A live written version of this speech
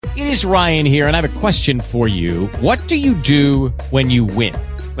It is Ryan here, and I have a question for you. What do you do when you win?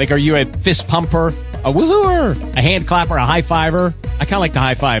 Like, are you a fist pumper, a woohooer, a hand clapper, a high fiver? I kind of like the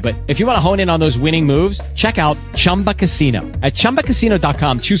high five, but if you want to hone in on those winning moves, check out Chumba Casino. At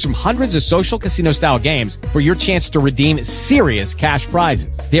ChumbaCasino.com, choose from hundreds of social casino-style games for your chance to redeem serious cash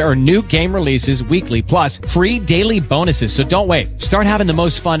prizes. There are new game releases weekly, plus free daily bonuses, so don't wait. Start having the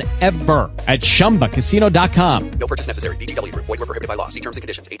most fun ever at ChumbaCasino.com. No purchase necessary. VGW. Void where prohibited by law. See terms and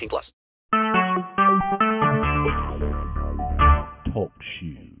conditions. 18+. Talk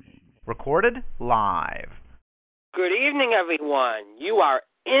shoes. Recorded live. Good evening, everyone. You are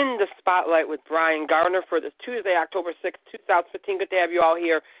in the spotlight with Brian Gardner for this Tuesday, October 6th, 2015. Good to have you all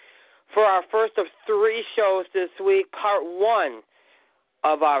here for our first of 3 shows this week, part 1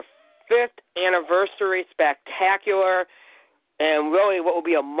 of our 5th anniversary spectacular, and really what will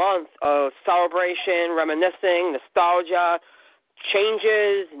be a month of celebration, reminiscing, nostalgia,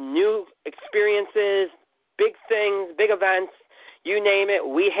 changes, new experiences, big things, big events. You name it,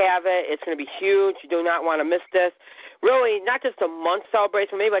 we have it. It's going to be huge. You do not want to miss this. Really, not just a month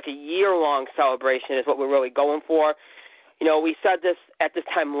celebration, maybe like a year-long celebration is what we're really going for. You know, we said this at this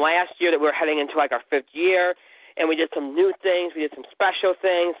time last year that we're heading into like our 5th year, and we did some new things. We did some special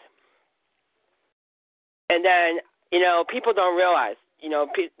things. And then, you know, people don't realize, you know,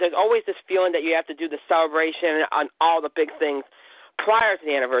 there's always this feeling that you have to do the celebration on all the big things prior to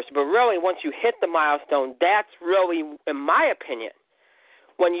the anniversary, but really once you hit the milestone, that's really, in my opinion,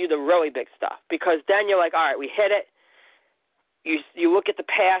 when you do the really big stuff, because then you're like, all right, we hit it. You look at the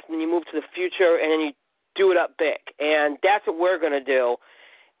past and you move to the future, and then you do it up big, and that's what we're going to do.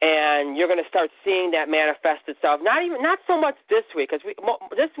 And you're going to start seeing that manifest itself. Not so much this week, because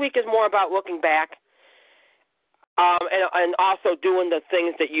this week is more about looking back, and also doing the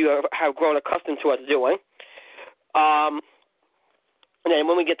things that you have grown accustomed to us doing. And then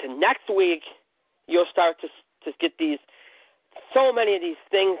when we get to next week, you'll start to get so many of these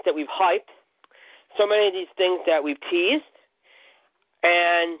things that we've hyped, so many of these things that we've teased,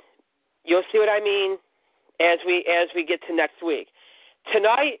 and you'll see what I mean as we get to next week.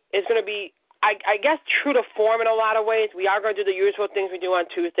 Tonight is going to be, I guess, true to form in a lot of ways. We are going to do the usual things we do on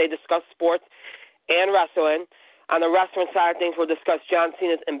Tuesday, discuss sports and wrestling. On the wrestling side of things, we'll discuss John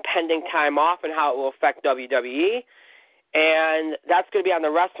Cena's impending time off and how it will affect WWE. And that's going to be on the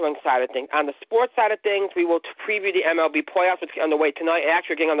wrestling side of things. On the sports side of things, we will preview the MLB playoffs, which is on the way tonight, and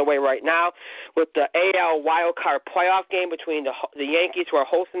actually getting on the way right now, with the AL wildcard playoff game between the Yankees, who are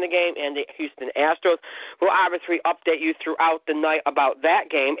hosting the game, and the Houston Astros. We'll obviously update you throughout the night about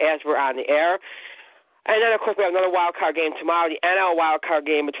that game as we're on the air. And then, of course, we have another wildcard game tomorrow, the NL wildcard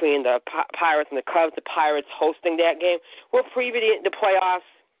game between the Pirates and the Cubs, the Pirates hosting that game. We'll preview the playoffs,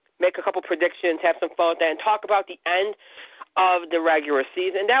 make a couple predictions, have some fun with that, and talk about the end of the regular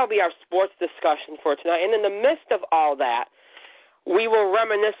season. That will be our sports discussion for tonight. And in the midst of all that, we will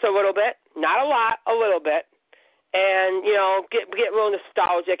reminisce a little bit, not a lot, a little bit, and, you know, get real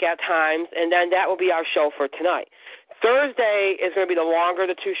nostalgic at times, and then that will be our show for tonight. Thursday is going to be the longer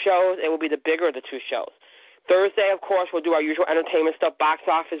of the 2 shows. It will be the bigger of the 2 shows. Thursday, of course, we'll do our usual entertainment stuff, box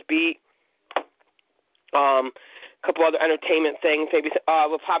office beat, couple other entertainment things. Maybe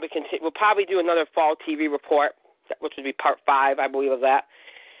we'll probably continue. We'll probably do another fall TV report, which would be part 5, I believe, of that.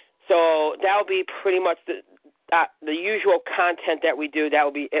 So that will be pretty much the usual content that we do. That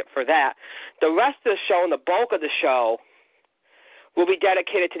will be it for that. The rest of the show and the bulk of the show will be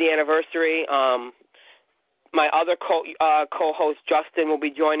dedicated to the anniversary. My other co-host, Justin, will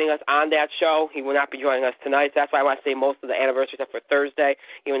be joining us on that show. He will not be joining us tonight. So that's why I want to say most of the anniversary stuff for Thursday,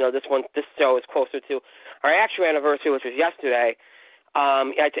 even though this show is closer to our actual anniversary, which was yesterday.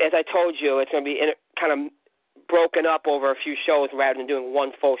 As I told you, it's going to be kind of broken up over a few shows rather than doing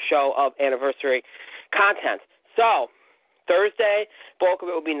one full show of anniversary content. So Thursday, bulk of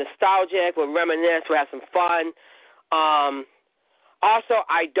it will be nostalgic. We'll reminisce. We'll have some fun. Also,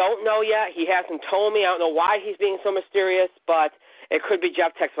 I don't know yet. He hasn't told me. I don't know why he's being so mysterious, but it could be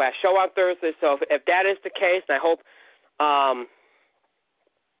Jeff Tech's last show on Thursday. So if that is the case, and I hope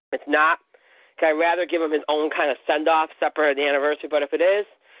it's not, I'd rather give him his own kind of send-off separate of the anniversary. But if it is,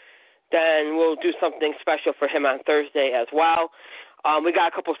 then we'll do something special for him on Thursday as well. We got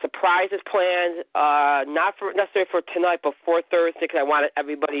a couple of surprises planned, not necessarily for tonight, but for Thursday, because I wanted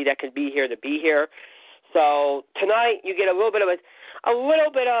everybody that could be here to be here. So tonight you get a little bit of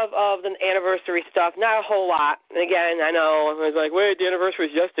the anniversary stuff, not a whole lot. And again, I know everyone's like, wait, the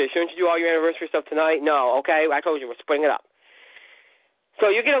anniversary was yesterday. Shouldn't you do all your anniversary stuff tonight? No, okay, I told you we're splitting it up. So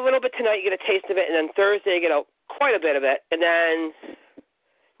you get a little bit tonight, you get a taste of it, and then Thursday you get quite a bit of it. And then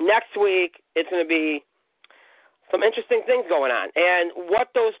next week it's going to be some interesting things going on. And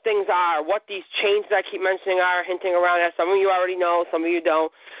what those things are, what these changes I keep mentioning are, hinting around at, some of you already know, some of you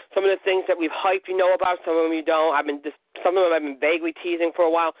don't. Some of the things that we've hyped you know about, some of them you don't. Some of them I've been vaguely teasing for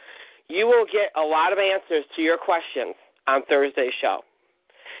a while. You will get a lot of answers to your questions on Thursday's show.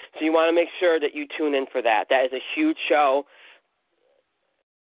 So you want to make sure that you tune in for that. That is a huge show,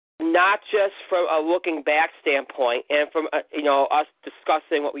 not just from a looking back standpoint and from us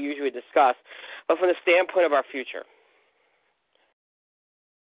discussing what we usually discuss, but from the standpoint of our future.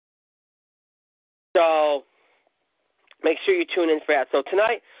 So make sure you tune in for that. So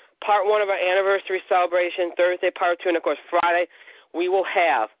tonight, part one of our anniversary celebration. Thursday, part two, and of course Friday, we will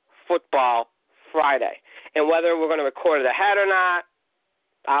have Football Friday. And whether we're going to record it ahead or not,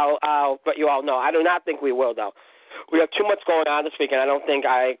 I'll let you all know. I do not think we will, though. We have too much going on this weekend. I don't think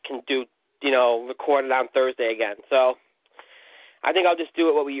I can record it on Thursday again. So I think I'll just do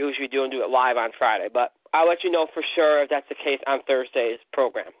it what we usually do and do it live on Friday. But I'll let you know for sure if that's the case on Thursday's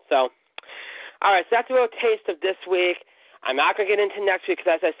program. So, all right, so that's a little taste of this week. I'm not going to get into next week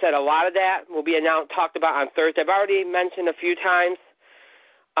because, as I said, a lot of that will be talked about on Thursday. I've already mentioned a few times.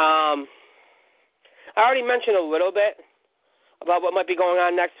 I already mentioned a little bit about what might be going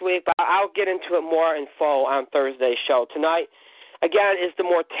on next week, but I'll get into it more in full on Thursday's show. Tonight, again, is the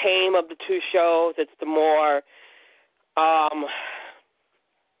more tame of the two shows. It's the more,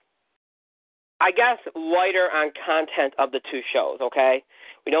 lighter on content of the two shows, okay?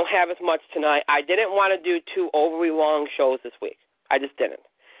 We don't have as much tonight. I didn't want to do two overly long shows this week. I just didn't.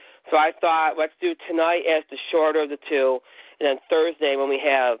 So I thought, let's do tonight as the shorter of the two, and then Thursday when we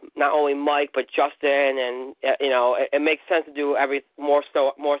have not only Mike but Justin, and it makes sense to do more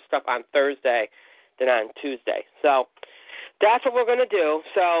stuff on Thursday than on Tuesday. So that's what we're going to do.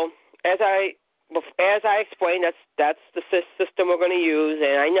 So as I explained, that's the system we're going to use,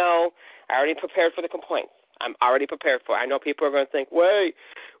 and I know I already prepared for the complaints. I'm already prepared for it. I know people are going to think, wait,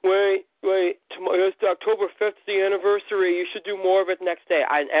 tomorrow, it's October 5th, the anniversary. You should do more of it next day.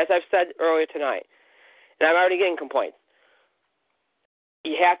 As I've said earlier tonight, and I'm already getting complaints.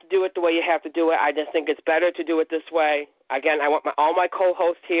 You have to do it the way you have to do it. I just think it's better to do it this way. Again, I want all my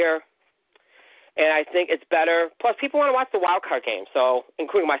co-hosts here, and I think it's better. Plus, people want to watch the wild card game, so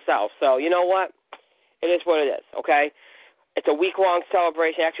including myself. So you know what? It is what it is, okay? It's a week-long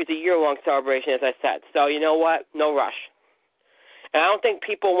celebration. Actually, it's a year-long celebration, as I said. So you know what? No rush. And I don't think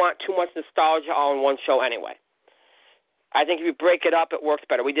people want too much nostalgia all in one show anyway. I think if you break it up, it works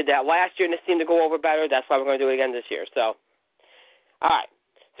better. We did that last year, and it seemed to go over better. That's why we're going to do it again this year. So, all right.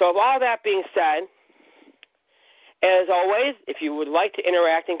 So with all that being said, as always, if you would like to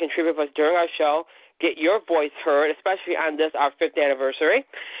interact and contribute with us during our show, get your voice heard, especially on this, our 5th anniversary,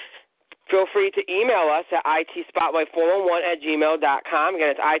 feel free to email us at itspotlight411@gmail.com. Again,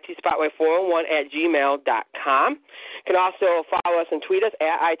 it's itspotlight411@gmail.com. You can also follow us and tweet us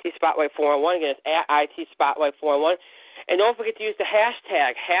at itspotlight411. Again, it's at itspotlight411. And don't forget to use the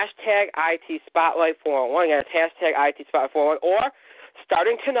hashtag itspotlight411. Again, it's hashtag itspotlight411. Or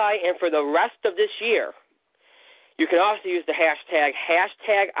starting tonight and for the rest of this year, you can also use the hashtag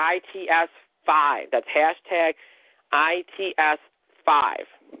ITS5. That's hashtag ITS5.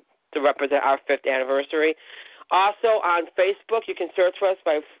 To represent our 5th anniversary. Also on Facebook, you can search for us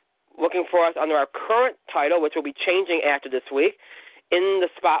by looking for us under our current title, which will be changing after this week, In the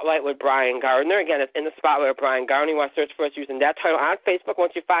Spotlight with Brian Gardner. Again, it's In the Spotlight with Brian Gardner. You want to search for us using that title on Facebook.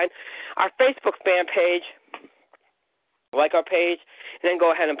 Once you find our Facebook fan page, like our page, and then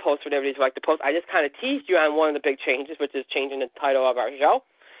go ahead and post whatever it is you like to post. I just kind of teased you on one of the big changes, which is changing the title of our show.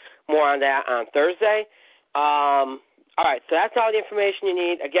 More on that on Thursday. All right, so that's all the information you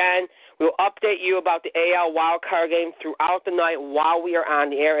need. Again, we'll update you about the AL wildcard game throughout the night while we are on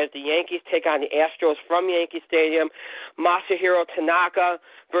the air as the Yankees take on the Astros from Yankee Stadium. Masahiro Tanaka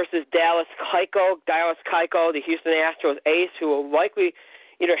versus Dallas Keuchel. Dallas Keuchel, the Houston Astros ace, who will likely,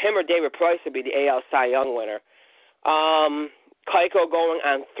 either him or David Price will be the AL Cy Young winner. Keuchel going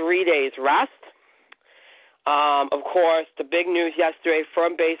on 3 days rest. Of course, the big news yesterday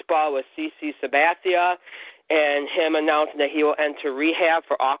from baseball was CC Sabathia and him announcing that he will enter rehab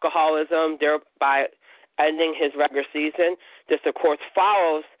for alcoholism, thereby ending his regular season. This, of course,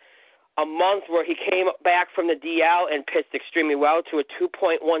 follows a month where he came back from the DL and pitched extremely well to a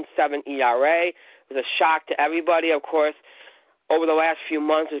 2.17 ERA. It was a shock to everybody. Of course, over the last few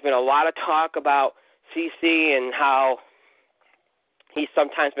months, there's been a lot of talk about CC and how he's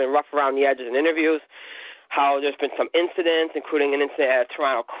sometimes been rough around the edges in interviews, how there's been some incidents, including an incident at a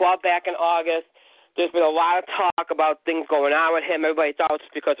Toronto club back in August. There's been a lot of talk about things going on with him. Everybody thought it was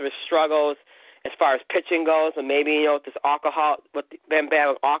because of his struggles as far as pitching goes, and maybe, with this been bad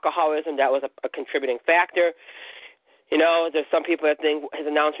with alcoholism, that was a contributing factor. There's some people that think his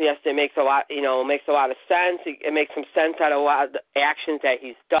announcement yesterday makes a lot of sense. It makes some sense out of a lot of the actions that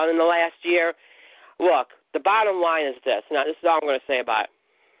he's done in the last year. Look, the bottom line is this. Now, this is all I'm going to say about it.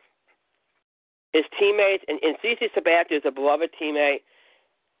 His teammates, and CeCe Sabathia is a beloved teammate.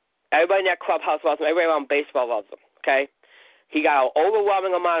 Everybody in that clubhouse loves him. Everybody around baseball loves him, okay? He got an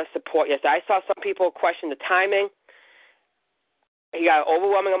overwhelming amount of support. Yes, I saw some people question the timing. He got an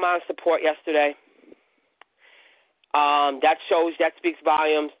overwhelming amount of support yesterday. That speaks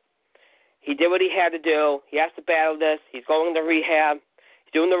volumes. He did what he had to do. He has to battle this. He's going to rehab.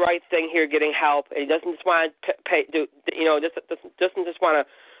 He's doing the right thing here, getting help. And he doesn't just want to doesn't just want to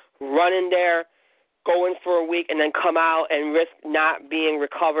run in there, go in for a week, and then come out and risk not being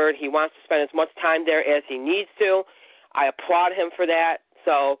recovered. He wants to spend as much time there as he needs to. I applaud him for that.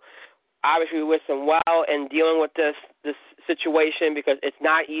 So obviously we wish him well in dealing with this situation because it's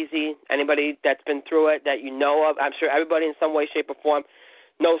not easy. Anybody that's been through it that you know of, I'm sure everybody in some way, shape, or form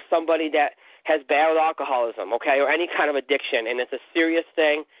knows somebody that has battled alcoholism, okay, or any kind of addiction, and it's a serious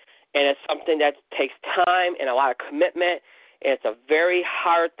thing, and it's something that takes time and a lot of commitment, and it's a very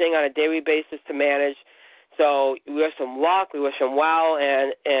hard thing on a daily basis to manage. So we wish him luck, we wish him well,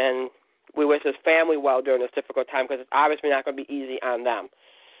 and we wish his family well during this difficult time because it's obviously not going to be easy on them.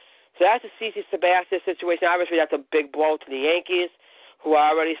 So that's the CeCe Sabathia situation. Obviously, that's a big blow to the Yankees, who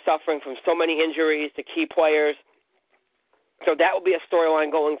are already suffering from so many injuries to key players. So that will be a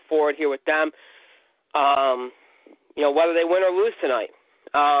storyline going forward here with them, whether they win or lose tonight.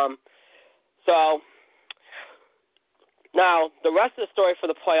 So now the rest of the story for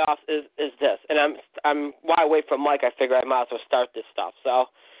the playoffs is this, and why wait for Mike? I figure I might as well start this stuff. So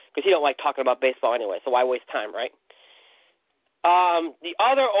because he don't like talking about baseball anyway, so why waste time, right? The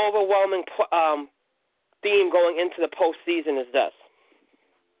other overwhelming theme going into the postseason is this.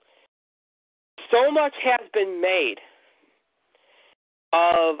 So much has been made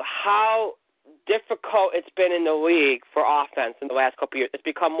of how difficult it's been in the league for offense in the last couple of years. It's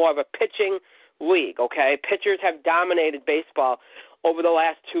become more of a pitching league, okay? Pitchers have dominated baseball over the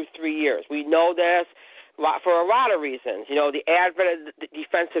last 2-3 years. We know this for a lot of reasons. The advent of the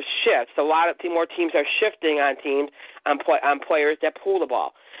defensive shifts. A lot of more teams are shifting on teams, on players that pull the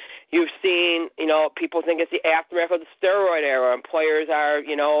ball. You've seen, people think it's the aftermath of the steroid era, and players are,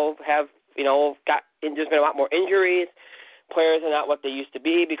 there's been a lot more injuries. Players are not what they used to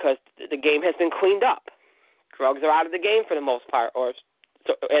be because the game has been cleaned up. Drugs are out of the game for the most part, or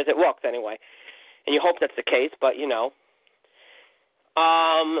so, as it looks anyway. And you hope that's the case, but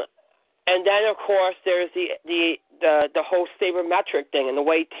And then, of course, there's the whole sabermetric thing and the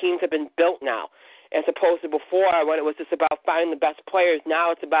way teams have been built now, as opposed to before when it was just about finding the best players.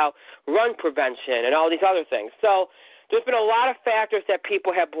 Now it's about run prevention and all these other things. So there's been a lot of factors that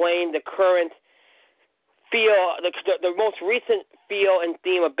people have blamed the current feel, the most recent feel and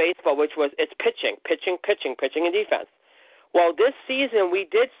theme of baseball, which was it's pitching, and defense. Well, this season we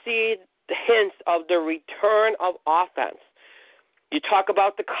did see the hints of the return of offense. You talk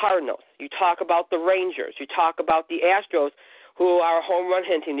about the Cardinals. You talk about the Rangers. You talk about the Astros, who are a home run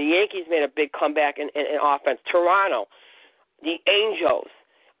hitting team. The Yankees made a big comeback in offense. Toronto, the Angels.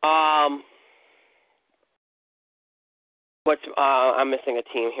 I'm missing a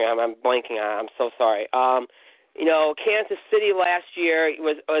team here. I'm blanking on it. I'm so sorry. Kansas City last year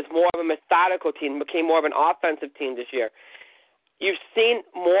was more of a methodical team, became more of an offensive team this year. You've seen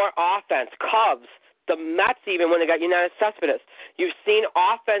more offense. Cubs, the Mets, even when they got United Cespedes. You've seen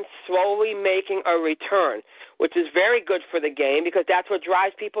offense slowly making a return, which is very good for the game because that's what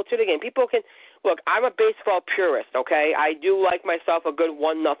drives people to the game. People can look. I'm a baseball purist. Okay, I do like myself a good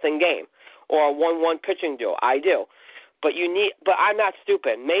 1-0 game or a 1-1 pitching duel. I do. But I'm not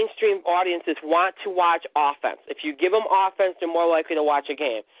stupid. Mainstream audiences want to watch offense. If you give them offense, they're more likely to watch a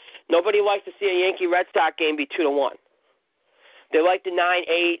game. Nobody likes to see a Yankee-Red Sox game be 2-1. They like the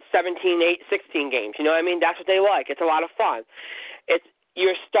 9-8, 17-8, 16 games. You know what I mean? That's what they like. It's a lot of fun.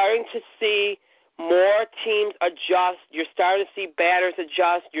 You're starting to see more teams adjust. You're starting to see batters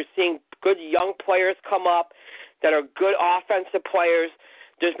adjust. You're seeing good young players come up that are good offensive players.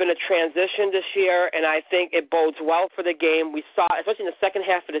 There's been a transition this year, and I think it bodes well for the game. We saw, especially in the second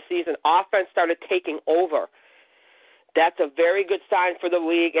half of the season, offense started taking over. That's a very good sign for the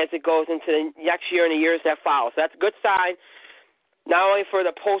league as it goes into the next year and the years that follow. So that's a good sign, not only for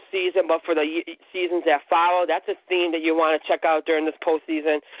the postseason, but for the seasons that follow. That's a theme that you want to check out during this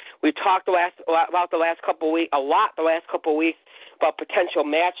postseason. We talked about the last couple of weeks, about potential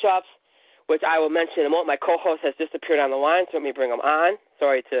matchups, which I will mention in a moment. My co-host has disappeared on the line, so let me bring him on.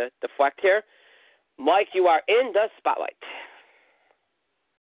 Sorry to deflect here. Mike, you are in the spotlight.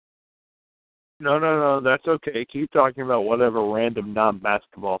 No, that's okay. Keep talking about whatever random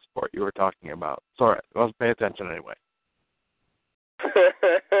non-basketball sport you were talking about. Sorry, I wasn't paying attention anyway.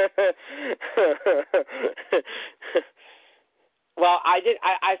 Well, I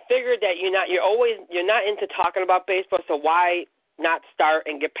figured that you're not into talking about baseball, so why not start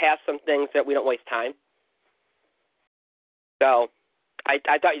and get past some things that we don't waste time? So, I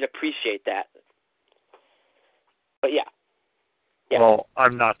thought you'd appreciate that. But yeah. Well,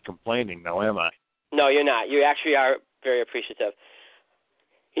 I'm not complaining, though, am I? No, you're not. You actually are very appreciative.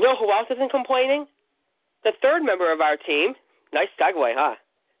 You know who else isn't complaining? The third member of our team. Nice segue, huh?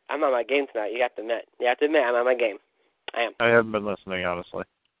 I'm on my game tonight. You have to admit. I'm on my game. I am. I haven't been listening, honestly.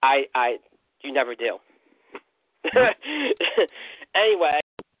 You never do. Anyway,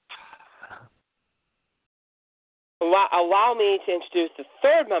 allow me to introduce the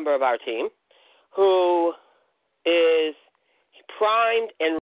third member of our team, who is primed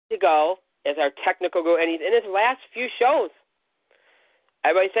and ready to go as our technical guru, and he's in his last few shows.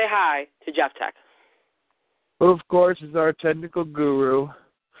 Everybody say hi to Jeff Tech. Who, of course, is our technical guru.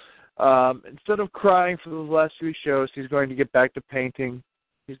 Instead of crying for the last few shows, he's going to get back to painting.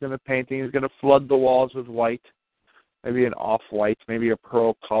 He's going to painting. He's going to flood the walls with white, maybe an off-white, maybe a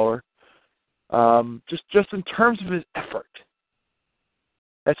pearl color. Just in terms of his effort.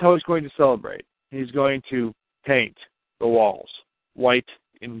 That's how he's going to celebrate. He's going to paint the walls white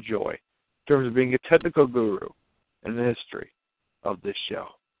in joy, in terms of being a technical guru in the history of this show.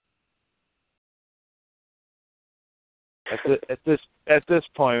 At this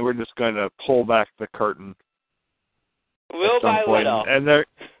point, we're just going to pull back the curtain. Little by little. And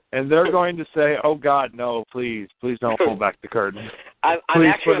they're going to say, "Oh God, no! Please don't pull back the curtain.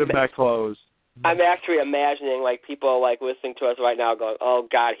 Please put it back closed." I'm actually imagining like people like listening to us right now, going, "Oh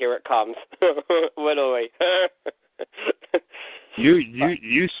God, here it comes!" Literally.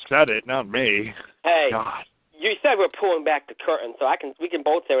 You said it, not me. Hey, God. You said we're pulling back the curtain, so we can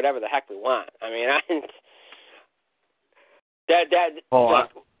both say whatever the heck we want. I mean, I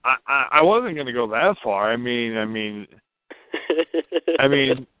wasn't going to go that far. I mean,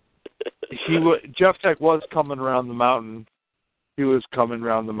 Jeff Tech was coming around the mountain. He was coming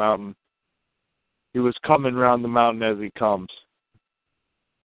around the mountain. He was coming around the mountain as he comes.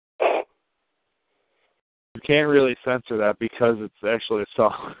 You can't really censor that because it's actually a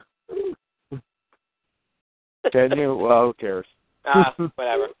song. Can you? Well, who cares?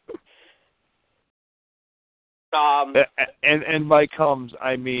 Whatever. And by comes,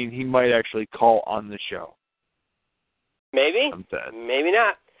 I mean he might actually call on the show. Maybe. Maybe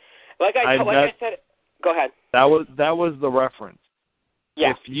not. Like I said. Go ahead. That was the reference.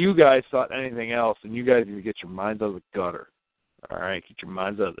 Yeah. If you guys thought anything else, then you guys need to get your minds out of the gutter. All right, get your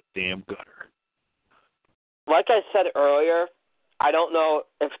minds out of the damn gutter. Like I said earlier, I don't know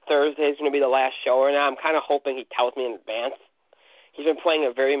if Thursday is going to be the last show or not. I'm kind of hoping he tells me in advance. He's been playing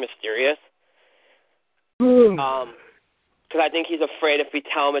it very mysterious. Because I think he's afraid if we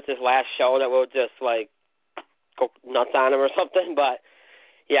tell him it's his last show that we'll just, like, go nuts on him or something. But,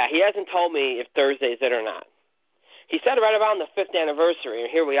 yeah, he hasn't told me if Thursday's it or not. He said right around the 5th anniversary,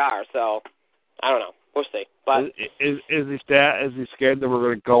 and here we are. So, I don't know. We'll see. But Is he scared that we're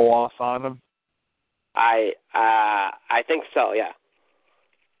going to go off on him? I think so, yeah.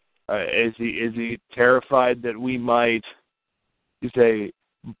 Is he terrified that we might, you say,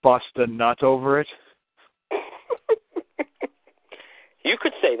 bust a nut over it? You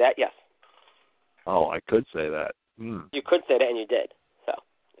could say that, yes. Oh, I could say that. You could say that, and you did. So,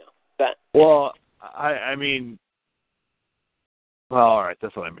 but. Well, I mean, well, all right,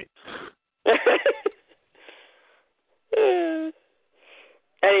 that's what I mean.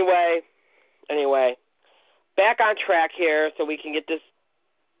 Anyway, back on track here so we can get this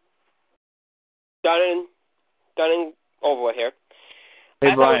done and over with here.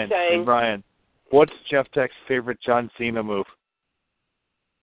 Hey, Brian, what's Jeff Tech's favorite John Cena move?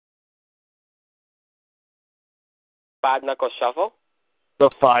 5-knuckle shuffle? The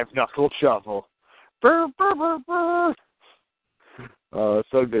 5-knuckle shuffle. Brr, brr, brr, brr. Oh, it's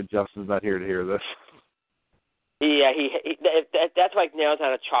so good Justin's not here to hear this. Yeah, that's like nails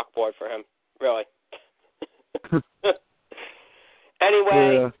on a chalkboard for him, really.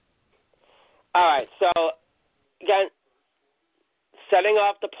 Anyway, yeah. All right, so, again, setting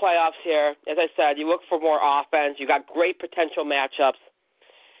up the playoffs here, as I said, you look for more offense. You got great potential matchups.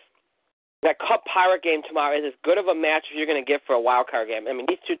 That Cup Pirate game tomorrow is as good of a match as you're going to get for a wild card game. I mean,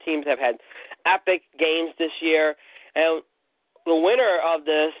 these two teams have had epic games this year, and the winner of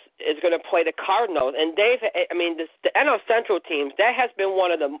this is going to play the Cardinals. And Dave, I mean, the NL Central teams, that has been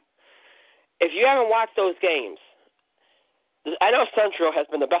one of the. If you haven't watched those games, The NL Central has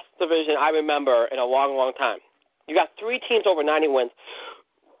been the best division I remember in a long, long time. You got 3 teams over 90 wins.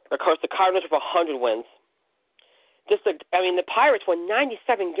 Of course, the Cardinals have 100 wins. The Pirates won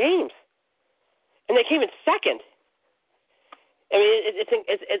 97 games, and they came in second. I mean,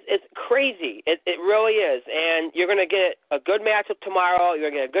 it's crazy. It really is. And you're going to get a good matchup tomorrow. You're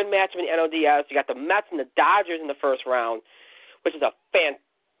going to get a good matchup in the NLDS. You got the Mets and the Dodgers in the first round, which is a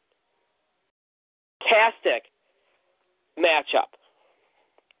fantastic matchup.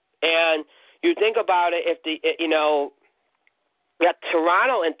 And you think about it, you got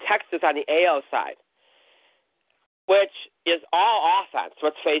Toronto and Texas on the AL side, which is all offense,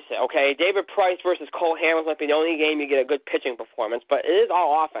 let's face it, okay? David Price versus Cole Hamels might be the only game you get a good pitching performance, but it is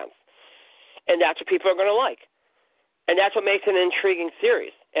all offense. And that's what people are going to like. And that's what makes it an intriguing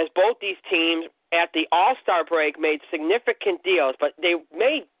series, as both these teams at the All-Star break made significant deals, but they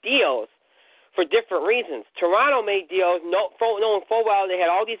made deals for different reasons. Toronto made deals knowing full well they had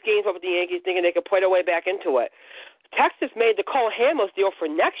all these games up with the Yankees thinking they could play their way back into it. Texas made the Cole Hamels deal for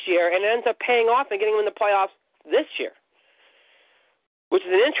next year, and it ends up paying off and getting them in the playoffs this year, which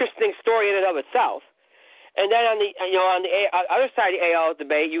is an interesting story in and of itself. And then on the other side of the AL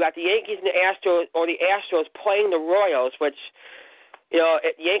debate, you got the Yankees and the Astros, or the Astros playing the Royals, which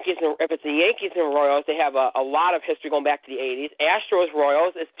if it's the Yankees and Royals, they have a lot of history going back to the 80s. Astros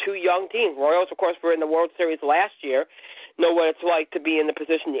Royals is 2 young teams. Royals, of course, were in the World Series last year. Know what it's like to be in the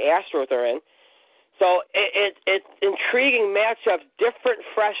position the Astros are in. So it's intriguing matchups, different,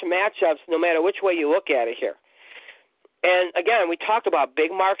 fresh matchups, no matter which way you look at it here. And, again, we talked about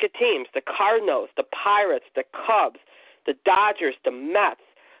big market teams, the Cardinals, the Pirates, the Cubs, the Dodgers, the Mets,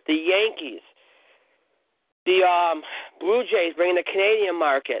 the Yankees, the Blue Jays bringing the Canadian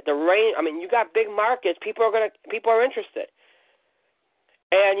market, the Rain. I mean, you got big markets. People are interested.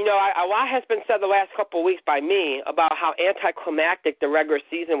 And, a lot has been said the last couple of weeks by me about how anticlimactic the regular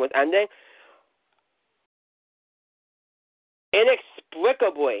season was ending.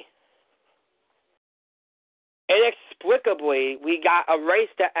 Inexplicably, we got a race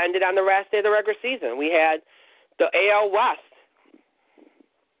that ended on the last day of the regular season. We had the AL West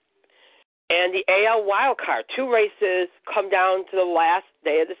and the AL Wild Card. 2 races come down to the last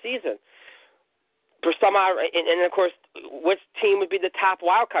day of the season. For some, and of course, which team would be the top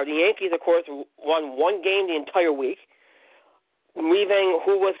wild card? The Yankees, of course, won 1 game the entire week, leaving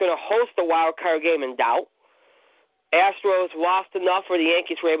who was going to host the wild card game in doubt. Astros lost enough where the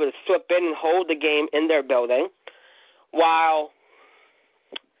Yankees were able to slip in and hold the game in their building, while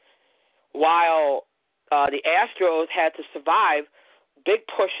the Astros had to survive big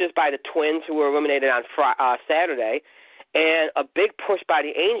pushes by the Twins, who were eliminated on Saturday, and a big push by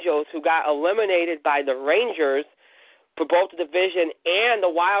the Angels, who got eliminated by the Rangers for both the division and the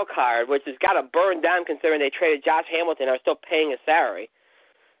wild card, which has got to burn down considering they traded Josh Hamilton and are still paying his salary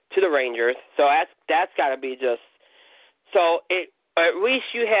to the Rangers. So that's got to be just – so at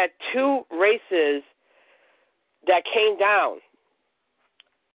least you had 2 races that came down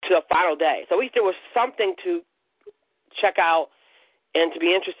to the final day. So at least there was something to check out and to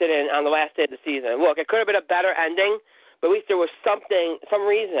be interested in on the last day of the season. Look, it could have been a better ending, but at least there was some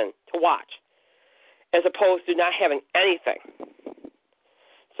reason to watch, as opposed to not having anything.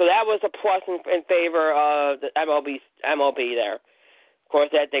 So that was a plus in favor of the MLB there. Of course,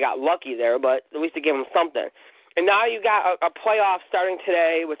 that they got lucky there, but at least they gave them something. And now you got a playoff starting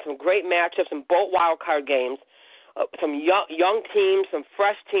today with some great matchups in both wild card games, some young teams, some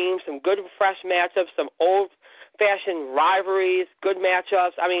fresh teams, some good fresh matchups, some old-fashioned rivalries, good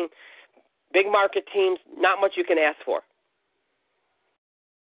matchups. I mean, big market teams, not much you can ask for.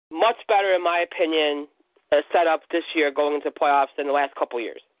 Much better, in my opinion, set up this year going into playoffs than the last couple of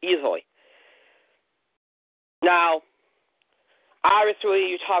years, easily. Now, obviously,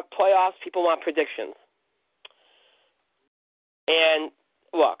 you talk playoffs, people want predictions. And,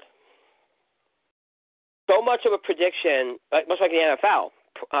 look, so much of a prediction, much like the NFL,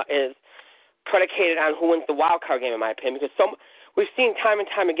 is predicated on who wins the wild card game, in my opinion, because we've seen time and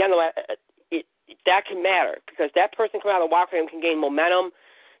time again that can matter, because that person coming out of the wild card game can gain momentum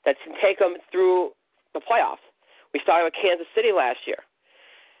that can take them through the playoffs. We saw it with Kansas City last year.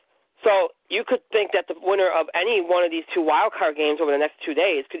 So you could think that the winner of any one of these 2 wild card games over the next 2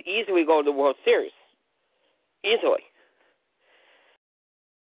 days could easily go to the World Series. Easily.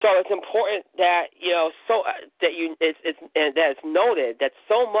 So it's important that it's noted that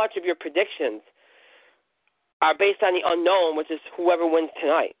so much of your predictions are based on the unknown, which is whoever wins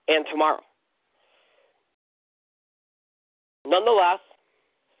tonight and tomorrow. Nonetheless,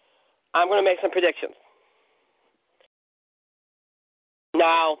 I'm going to make some predictions.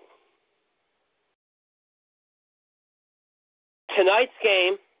 Now, tonight's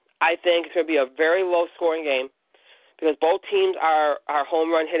game, I think, is going to be a very low-scoring game because both teams are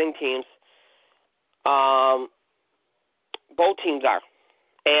home run hitting teams. Both teams are.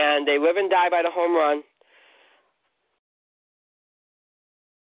 And they live and die by the home run.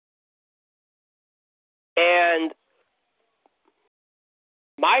 And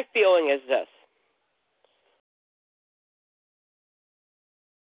my feeling is this.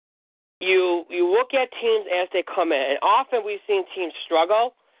 You look at teams as they come in, and often we've seen teams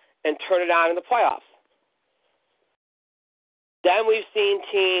struggle and turn it on in the playoffs. Then we've seen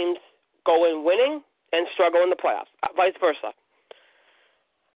teams go in winning and struggle in the playoffs, vice versa.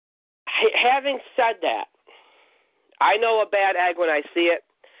 Having said that, I know a bad egg when I see it,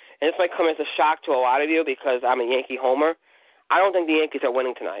 and this might come as a shock to a lot of you because I'm a Yankee homer. I don't think the Yankees are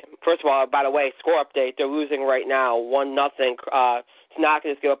winning tonight. First of all, by the way, score update, they're losing right now, 1-0. Tanaka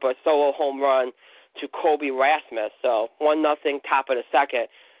just gave up a solo home run to Kobe Rasmus, so 1-0, top of the second.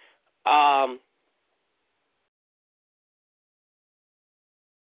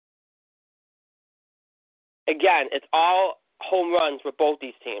 Again, it's all home runs for both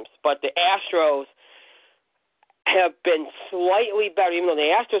these teams, but the Astros have been slightly better, even though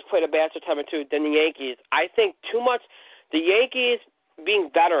the Astros played a bad September too, than the Yankees. I think too much. The Yankees being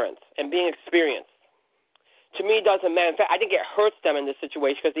veterans and being experienced, to me, doesn't matter. In fact, I think it hurts them in this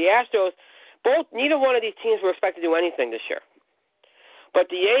situation because the Astros, neither one of these teams were expected to do anything this year. But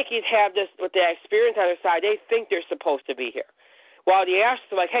the Yankees have this, with their experience on their side, they think they're supposed to be here. While the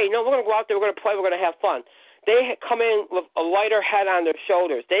Astros are like, hey, no, we're going to go out there, we're going to play, we're going to have fun. They come in with a lighter head on their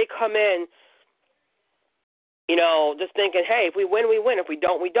shoulders. They come in, just thinking, hey, if we win, we win. If we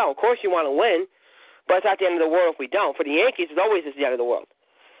don't, we don't. Of course you want to win, but it's not the end of the world if we don't. For the Yankees, it always is the end of the world.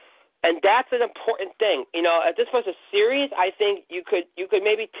 And that's an important thing. If this was a series, I think you could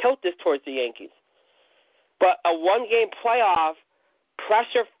maybe tilt this towards the Yankees. But a one-game playoff,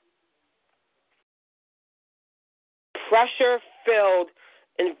 pressure-filled,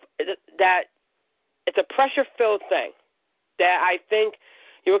 that it's a pressure-filled thing that I think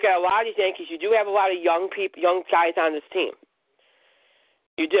you look at a lot of these Yankees, you do have a lot of young guys on this team.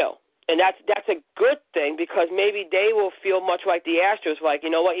 You do. And that's a good thing because maybe they will feel much like the Astros, like,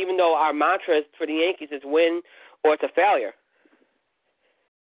 you know what, even though our mantra for the Yankees is win or it's a failure.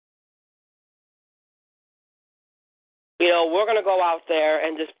 We're going to go out there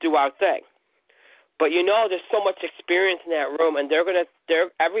and just do our thing. But there's so much experience in that room, and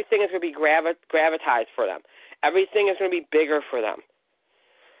everything is going to be gravitized for them. Everything is going to be bigger for them.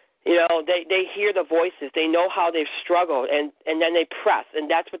 They hear the voices. They know how they've struggled, and then they press, and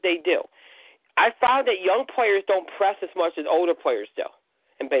that's what they do. I found that young players don't press as much as older players do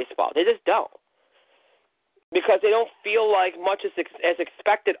in baseball. They just don't because they don't feel like much is as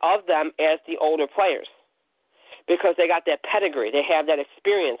expected of them as the older players because they got that pedigree. They have that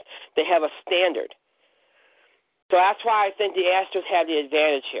experience. They have a standard. So that's why I think the Astros have the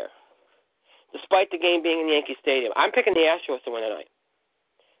advantage here, despite the game being in Yankee Stadium. I'm picking the Astros to win tonight.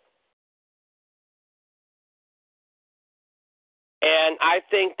 And I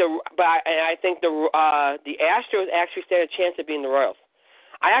think the Astros actually stand a chance of beating the Royals.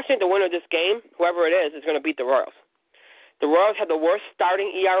 I actually think the winner of this game, whoever it is going to beat the Royals. The Royals have the worst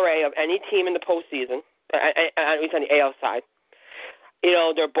starting ERA of any team in the postseason, at least on the AL side.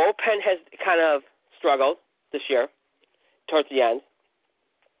 Their bullpen has kind of struggled this year towards the end.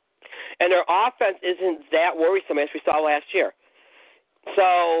 And their offense isn't that worrisome as we saw last year.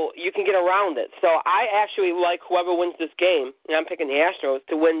 So you can get around it. So I actually like whoever wins this game, and I'm picking the Astros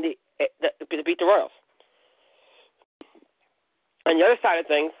to win to beat the Royals. On the other side of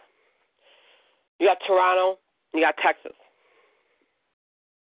things, you got Toronto, you got Texas.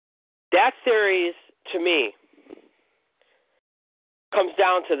 That series, to me, comes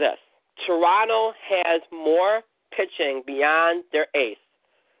down to this. Toronto has more pitching beyond their ace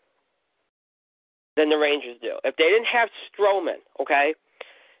than the Rangers do. If they didn't have Stroman, okay,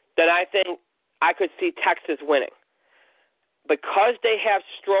 then I think I could see Texas winning. Because they have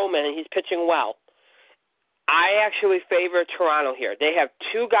Stroman and he's pitching well, I actually favor Toronto here. They have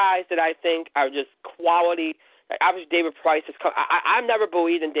two guys that I think are just quality. Obviously, David Price has come. I've never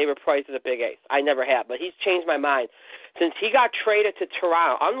believed in David Price as a big ace. I never have, but he's changed my mind. Since he got traded to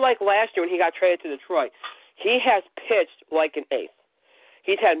Toronto, unlike last year when he got traded to Detroit, he has pitched like an ace.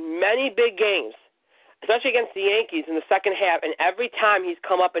 He's had many big games, especially against the Yankees in the second half, and every time he's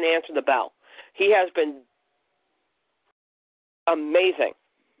come up and answered the bell. He has been amazing.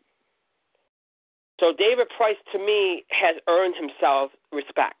 So David Price, to me, has earned himself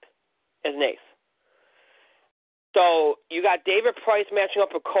respect as an ace. So you got David Price matching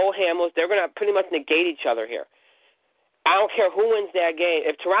up with Cole Hamels. They're going to pretty much negate each other here. I don't care who wins that game.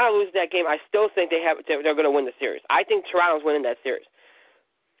 If Toronto loses that game, I still think they're going to win the series. I think Toronto's winning that series.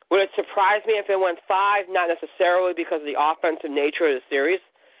 Would it surprise me if it went 5? Not necessarily because of the offensive nature of the series,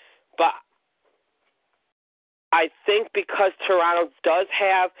 but I think because Toronto does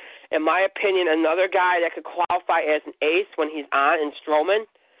have, in my opinion, another guy that could qualify as an ace when he's on in Stroman,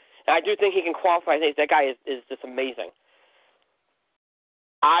 and I do think he can qualify as an ace. That guy is just amazing.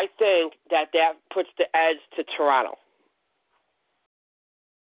 I think that puts the edge to Toronto.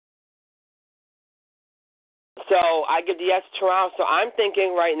 So I give the edge to Toronto. So I'm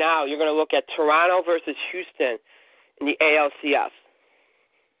thinking right now you're going to look at Toronto versus Houston in the ALCS.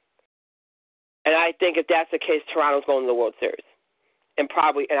 And I think if that's the case, Toronto's going to the World Series. And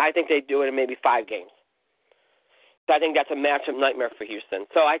I think they do it in maybe 5 games. So I think that's a matchup nightmare for Houston.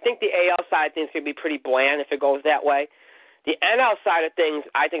 So I think the AL side of things could be pretty bland if it goes that way. The NL side of things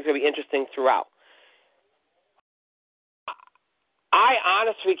I think is going to be interesting throughout. I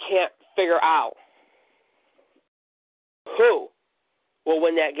honestly can't figure out who will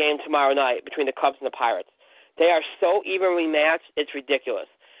win that game tomorrow night between the Cubs and the Pirates. They are so evenly matched, it's ridiculous.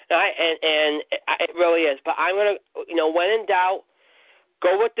 And it really is. But I'm going to, when in doubt,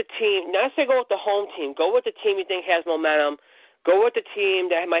 go with the team. Not necessarily go with the home team. Go with the team you think has momentum. Go with the team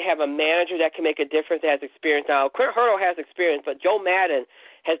that might have a manager that can make a difference, that has experience. Now, Clint Hurdle has experience, but Joe Madden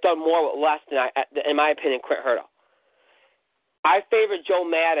has done more with less than, in my opinion, Clint Hurdle. I favor Joe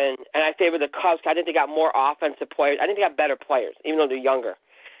Madden, and I favor the Cubs. I think they got more offensive players. I think they got better players, even though they're younger.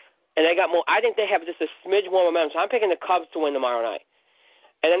 And they got more. I think they have just a smidge more momentum. So I'm picking the Cubs to win tomorrow night.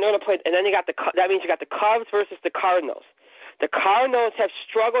 And then they're going to play. And then that means you got the Cubs versus the Cardinals. The Cardinals have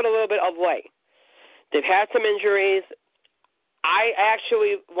struggled a little bit of late. They've had some injuries. I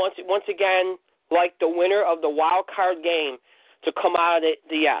actually once again like the winner of the wild card game to come out of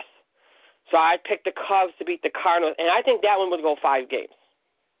the S. So I picked the Cubs to beat the Cardinals, and I think that one would go 5 games.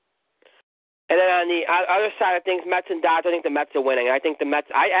 And then on the other side of things, Mets and Dodgers, I think the Mets are winning. I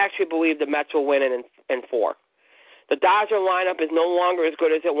actually believe the Mets will win in 4. The Dodger lineup is no longer as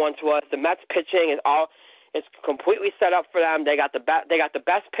good as it once was. The Mets pitching is completely set up for them. They got the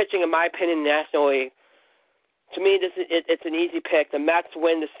best pitching, in my opinion, in the National League. To me, it's an easy pick. The Mets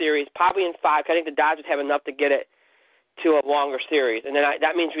win the series, probably in 5. I think the Dodgers have enough to get it to a longer series. And then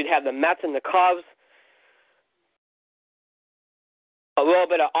that means we'd have the Mets and the Cubs, a little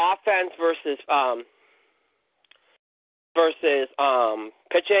bit of offense versus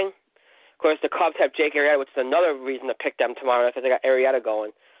pitching. Of course, the Cubs have Jake Arrieta, which is another reason to pick them tomorrow night because they got Arrieta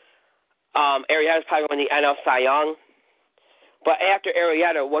going. Arrieta's probably going to win the NL Cy Young. But after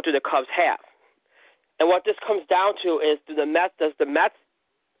Arrieta, what do the Cubs have? And what this comes down to is does the Mets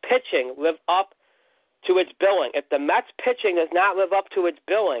pitching live up to its billing? If the Mets pitching does not live up to its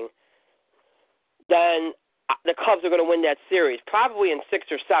billing, then the Cubs are going to win that series, probably in 6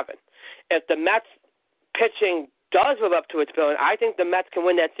 or 7. If the Mets pitching does live up to its billing, I think the Mets can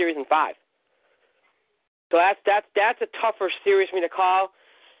win that series in 5. So that's a tougher series for me to call.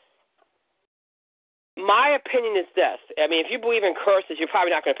 My opinion is this. I mean, if you believe in curses, you're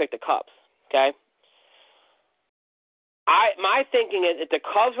probably not going to pick the Cubs, okay? My thinking is if the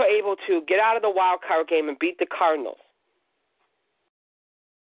Cubs were able to get out of the wild card game and beat the Cardinals,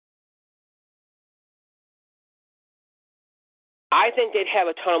 I think they'd have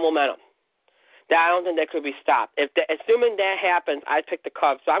a ton of momentum. I don't think that could be stopped. Assuming that happens, I'd pick the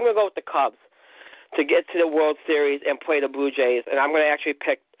Cubs. So I'm going to go with the Cubs to get to the World Series and play the Blue Jays. And I'm going to actually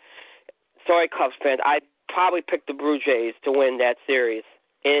pick – sorry, Cubs fans. I'd probably pick the Blue Jays to win that series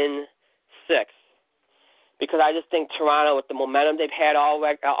in 6. Because I just think Toronto, with the momentum they've had all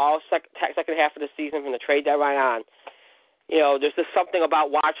second half of the season from the trade deadline on, there's just something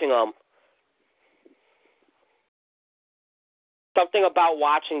about watching them. Something about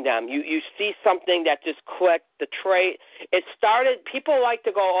watching them. You see something that just clicked. The trade, it started, people like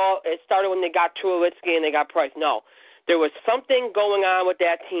to go, it started when they got Tulowitzki and they got Price. No. There was something going on with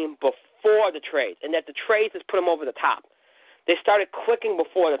that team before the trades, and that the trades just put them over the top. They started clicking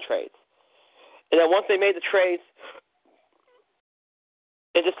before the trades. And then once they made the trades,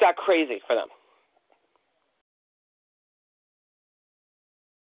 it just got crazy for them.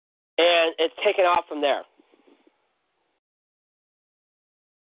 And it's taken off from there.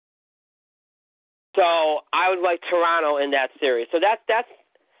 So I would like Toronto in that series. So that's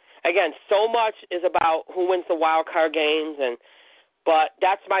again, so much is about who wins the wild card games, but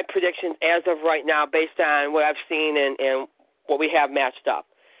that's my predictions as of right now based on what I've seen and what we have matched up.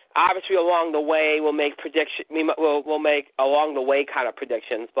 Obviously, along the way, we'll make along the way kind of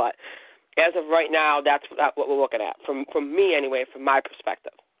predictions, but as of right now, that's what we're looking at from me anyway, from my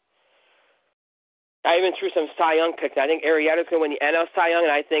perspective. I even threw some Cy Young picks. I think Arrieta's going to win the NL Cy Young,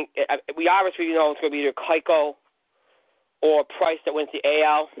 and I think we obviously know it's going to be either Keuchel or Price that wins the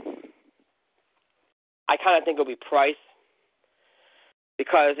AL. I kind of think it'll be Price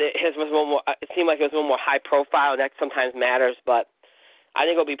because it seemed like it was a little more high profile, and that sometimes matters. But I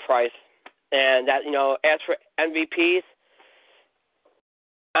think it'll be Price. And that, as for MVPs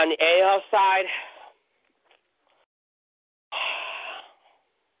on the AL side,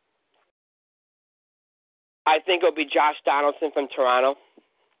 I think it'll be Josh Donaldson from Toronto.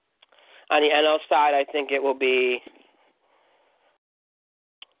 On the NL side, I think it will be.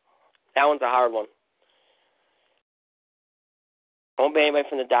 That one's a hard one. Won't be anybody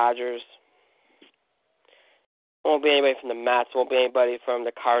from the Dodgers. Won't be anybody from the Mets. Won't be anybody from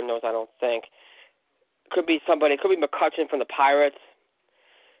the Cardinals, I don't think. Could be somebody. Could be McCutchen from the Pirates.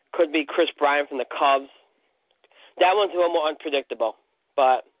 Could be Chris Bryant from the Cubs. That one's a little more unpredictable,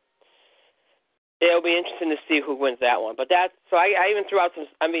 but it'll be interesting to see who wins that one. But so I even threw out some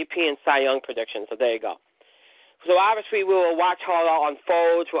MVP and Cy Young predictions, so there you go. So obviously we will watch how it all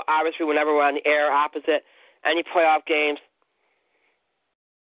unfolds. We'll obviously, whenever we're on the air opposite any playoff games,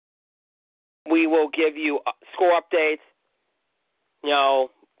 we will give you score updates,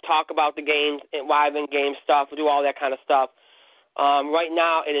 talk about the games, live in-game stuff, we'll do all that kind of stuff. Right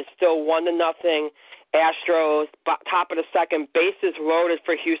now it is still 1-0. Astros, top of the second, bases loaded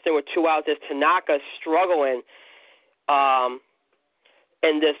for Houston with 2 outs as Tanaka struggling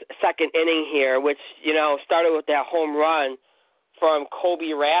in this second inning here, which, started with that home run from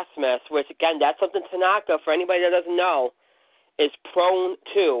Kobe Rasmus, which, again, that's something Tanaka, for anybody that doesn't know, is prone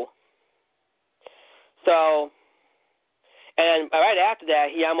to. So, and right after that,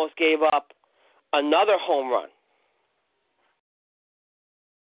 he almost gave up another home run.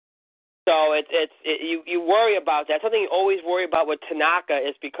 So you worry about that. Something you always worry about with Tanaka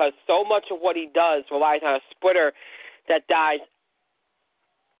is because so much of what he does relies on a splitter that dies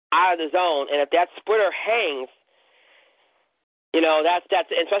out of the zone, and if that splitter hangs, that's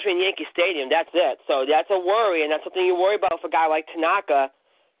especially in Yankee Stadium, that's it. So that's a worry, and that's something you worry about for a guy like Tanaka.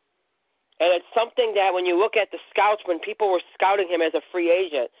 And it's something that when you look at the scouts, when people were scouting him as a free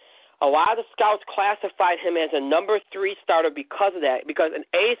agent, a lot of the scouts classified him as a number 3 starter because of that. Because an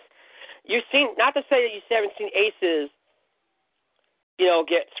ace, you've seen, not to say that you haven't seen aces,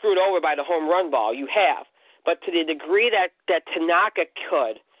 get screwed over by the home run ball. You have. But to the degree that Tanaka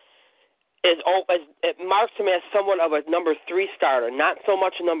could, it marks him as somewhat of a number 3 starter, not so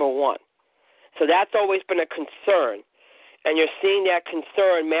much a number 1. So that's always been a concern. And you're seeing that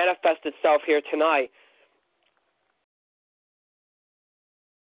concern manifest itself here tonight.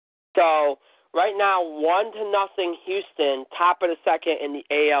 So right now, 1-0 Houston, top of the second in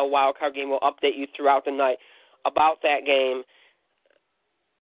the AL wildcard game. We'll update you throughout the night about that game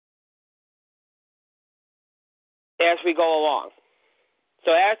as we go along.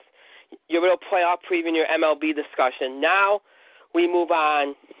 So that's your little playoff preview and your MLB discussion. Now we move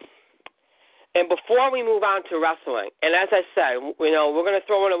on. And before we move on to wrestling, and as I said, we're going to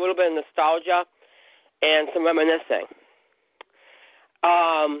throw in a little bit of nostalgia and some reminiscing.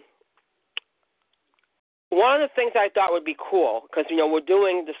 One of the things I thought would be cool, because, we're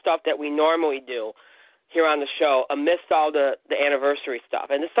doing the stuff that we normally do here on the show amidst all the anniversary stuff,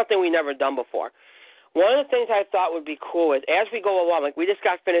 and it's something we've never done before. One of the things I thought would be cool is as we go along, like we just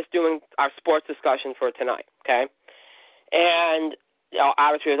got finished doing our sports discussion for tonight, okay? And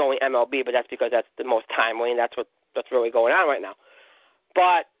obviously, it was only MLB, but that's because that's the most timely, and that's what's really going on right now.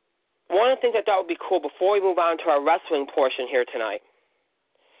 But one of the things I thought would be cool before we move on to our wrestling portion here tonight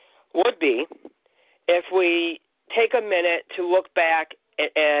would be if we take a minute to look back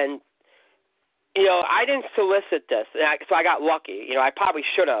and I didn't solicit this, so I got lucky. I probably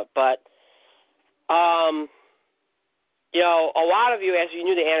should have, but, a lot of you, as you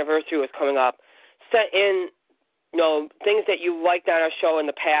knew the anniversary was coming up, sent in things that you liked on our show in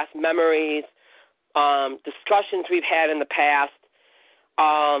the past, memories, discussions we've had in the past,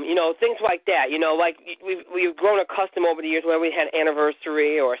 things like that. Like we've grown accustomed over the years when we had an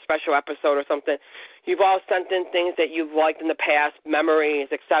anniversary or a special episode or something. You've all sent in things that you've liked in the past, memories,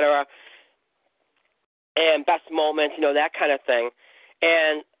 etc., and best moments, that kind of thing.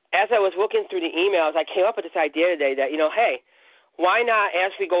 And as I was looking through the emails, I came up with this idea today that, hey, why not,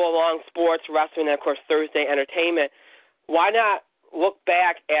 as we go along, sports, wrestling, and, of course, Thursday entertainment, why not look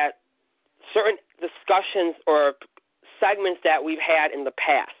back at certain discussions or segments that we've had in the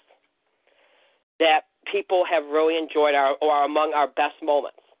past that people have really enjoyed or are among our best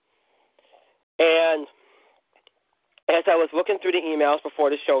moments? And as I was looking through the emails before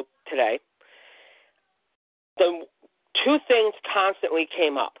the show today, the 2 things constantly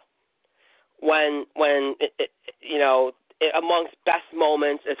came up. amongst best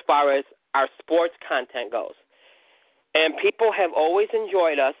moments as far as our sports content goes. And people have always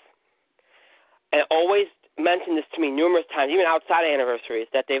enjoyed us and always mentioned this to me numerous times, even outside of anniversaries,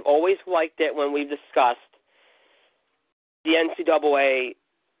 that they've always liked it when we've discussed the NCAA,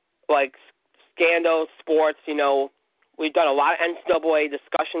 like, scandals, sports. We've done a lot of NCAA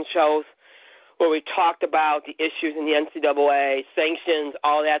discussion shows where we talked about the issues in the NCAA, sanctions,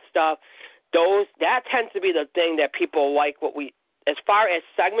 all that stuff. That tends to be the thing that people like. As far as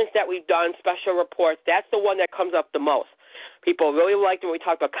segments that we've done, special reports, that's the one that comes up the most. People really liked when we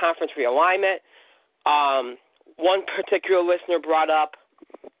talked about conference realignment. One particular listener brought up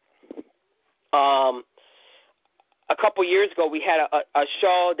a couple years ago we had a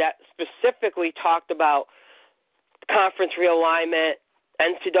show that specifically talked about conference realignment,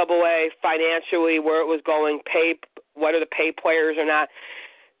 NCAA financially, where it was going, whether to pay players or not.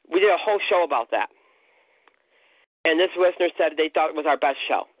 We did a whole show about that. And this listener said they thought it was our best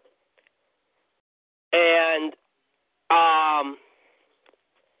show. And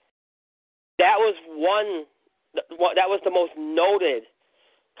that was the most noted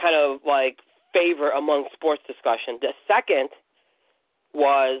kind of like favor among sports discussion. The second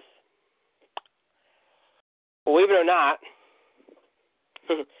was, believe it or not,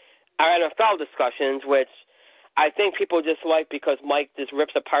 our NFL discussions, which I think people just like because Mike just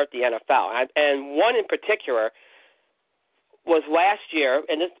rips apart the NFL. And one in particular was last year,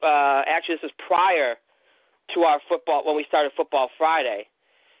 and this actually this was prior to our football, when we started Football Friday.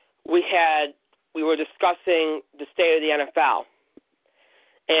 We were discussing the state of the NFL.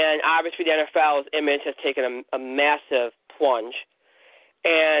 And obviously the NFL's image has taken a massive plunge.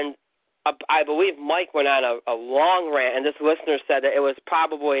 And I believe Mike went on a long rant, and this listener said that it was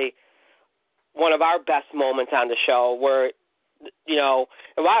probably one of our best moments on the show where,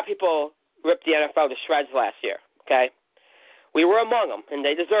 a lot of people ripped the NFL to shreds last year, okay? We were among them, and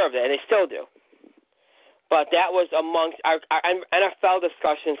they deserved it, and they still do. But that was amongst our NFL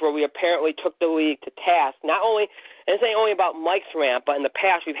discussions where we apparently took the league to task. Not only, and this ain't only about Mike's rant, but in the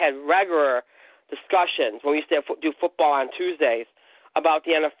past we've had regular discussions when we used to do football on Tuesdays about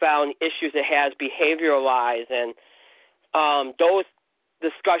the NFL and the issues it has behavioralized, and those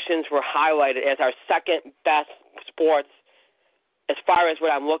discussions were highlighted as our second best sports, as far as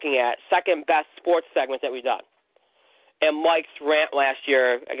what I'm looking at, second best sports segment that we've done. And Mike's rant last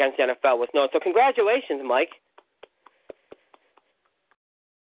year against the NFL was known. So congratulations, Mike.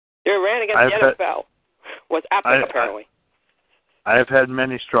 Your rant against the NFL was epic, apparently. I have had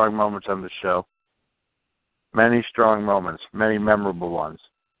many strong moments on the show. Many strong moments, many memorable ones.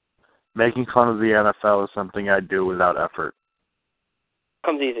 Making fun of the NFL is something I do without effort.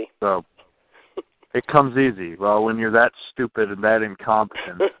 Comes easy. So, it comes easy. Well, when you're that stupid and that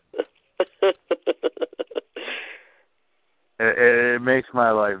incompetent, it makes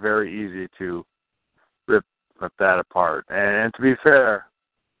my life very easy to rip that apart. And to be fair,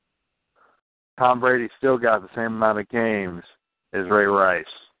 Tom Brady still got the same amount of games as Ray Rice.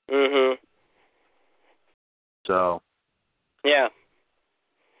 Mm-hmm. So, yeah.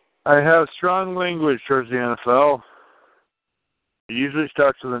 I have strong language towards the NFL. It usually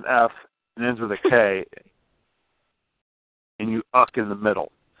starts with an F and ends with a K, and you uck in the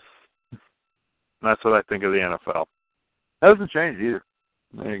middle. And that's what I think of the NFL. That doesn't change either.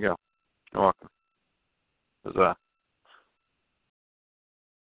 There you go. You're welcome. Huzzah.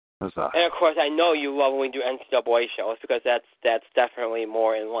 Huzzah. And of course, I know you love when we do NCAA shows because that's definitely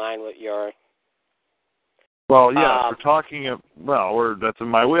more in line with your. Well, yeah, we're talking. That's in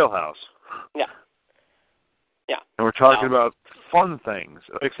my wheelhouse. Yeah. Yeah. And we're talking about fun things,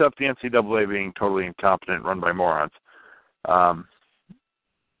 except the NCAA being totally incompetent, run by morons.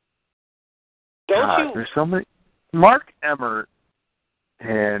 There's so many. Mark Emmert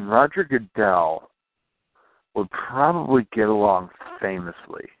and Roger Goodell would probably get along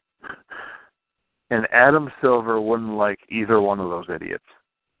famously. And Adam Silver wouldn't like either one of those idiots.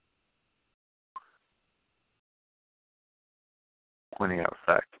 Pointing out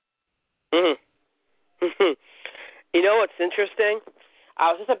fact. Mm-hmm. You know what's interesting?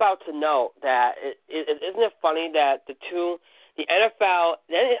 I was just about to note that isn't it funny that the NFL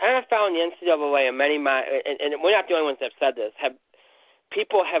and the NCAA and and we're not the only ones that have said this,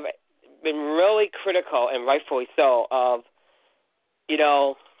 people have been really critical, and rightfully so, of,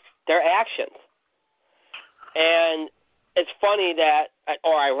 their actions. And it's funny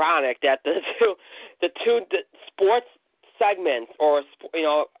or ironic that the two sports segments, or,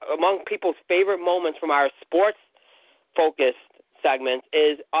 among people's favorite moments from our sports-focused segments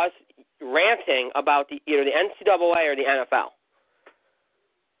is us ranting about either the NCAA or the NFL.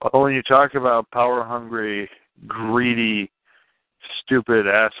 Well, when you talk about power-hungry, greedy, stupid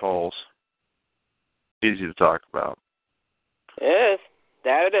assholes, easy to talk about. It is.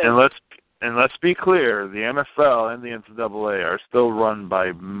 That it is. And let's be clear, the NFL and the NCAA are still run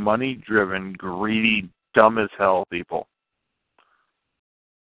by money-driven, greedy, dumb-as-hell people.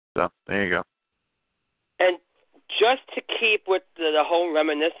 So, there you go. And just to keep with the whole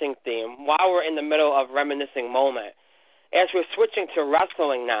reminiscing theme, while we're in the middle of reminiscing moment, as we're switching to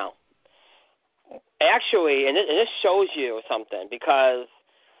wrestling now, actually, and this shows you something, because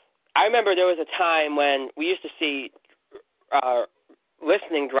I remember there was a time when we used to see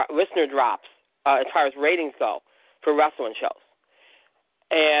listener drops as far as ratings go for wrestling shows.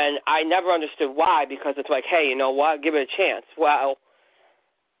 And I never understood why, because it's like, hey, you know what, give it a chance. Well,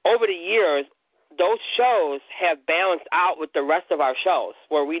 over the years, those shows have balanced out with the rest of our shows,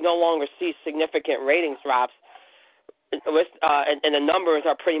 where we no longer see significant ratings drops, and the numbers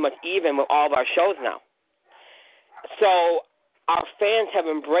are pretty much even with all of our shows now. So our fans have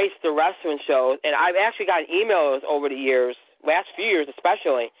embraced the wrestling shows, and I've actually gotten emails over the years, last few years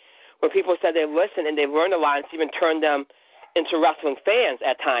especially, where people said they listened and they've learned a lot, and it's even turned them into wrestling fans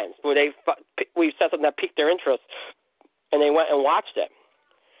at times, where we've said something that piqued their interest, and they went and watched it.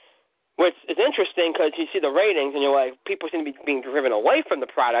 Which is interesting, because you see the ratings, and you're like, people seem to be being driven away from the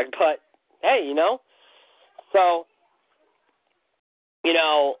product, but hey, you know. So, you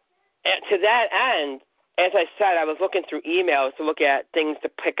know, to that end, as I said, I was looking through emails to look at things to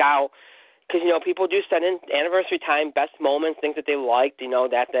pick out, because, you know, people do send in anniversary time, best moments, things that they liked, you know,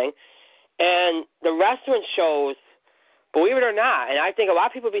 that thing. And the wrestling shows, believe it or not, and I think a lot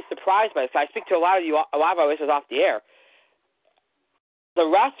of people would be surprised by this. I speak to a lot of our listeners off the air. The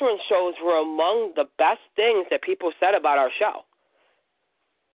wrestling shows were among the best things that people said about our show.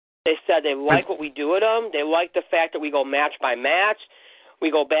 They said they like what we do with them. They like the fact that we go match by match. We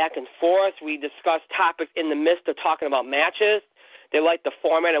go back and forth. We discuss topics in the midst of talking about matches. They like the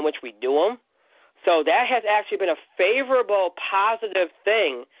format in which we do them. So that has actually been a favorable, positive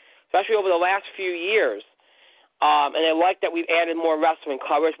thing, especially over the last few years. And they like that we've added more wrestling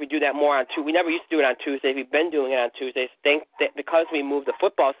coverage. We do that more on Tuesday. We never used to do it on Tuesdays. We've been doing it on Tuesdays. Think that because we moved the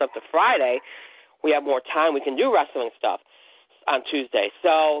football stuff to Friday, we have more time. We can do wrestling stuff on Tuesday.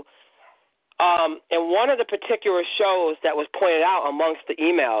 So, and one of the particular shows that was pointed out amongst the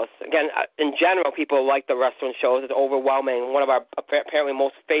emails, again, in general, people like the wrestling shows. It's overwhelming. One of our apparently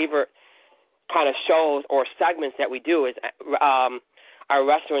most favorite kind of shows or segments that we do is our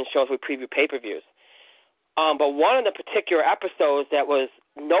wrestling shows. We preview pay-per-views. But one of the particular episodes that was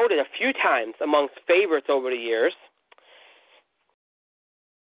noted a few times amongst favorites over the years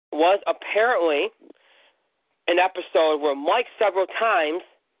was apparently an episode where Mike several times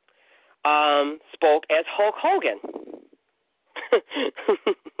spoke as Hulk Hogan,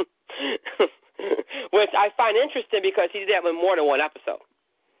 which I find interesting because he did that in more than one episode.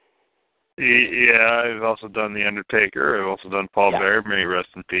 Yeah, I've also done The Undertaker. I've also done Paul Bearer. May he rest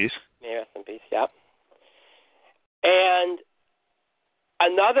in peace. May he rest in peace, yep. And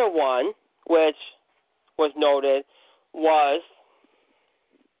another one, which was noted, was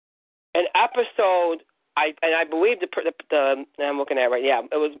an episode. I believe I'm looking at it right. Yeah,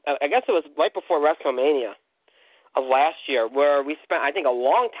 it was. I guess it was right before WrestleMania of last year, where we spent, I think, a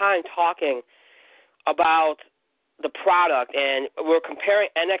long time talking about the product, and we're comparing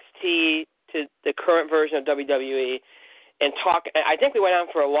NXT to the current version of WWE, and talk. I think we went on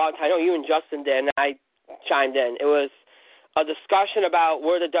for a long time. I know you and Justin did, and I chimed in. It was a discussion about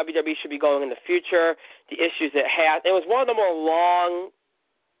where the WWE should be going in the future, the issues it had. It was one of the more long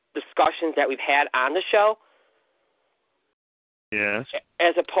discussions that we've had on the show. Yes.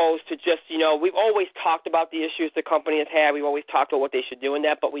 As opposed to just, you know, we've always talked about the issues the company has had. We've always talked about what they should do in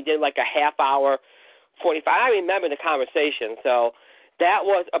that, but we did like a half hour, 45. I remember the conversation. So that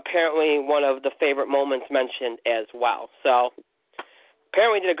was apparently one of the favorite moments mentioned as well. So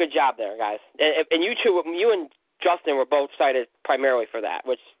apparently did a good job there, guys. And you two, you and Justin were both cited primarily for that,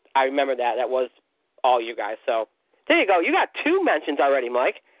 which I remember that. That was all you guys. So there you go. You got 2 mentions already,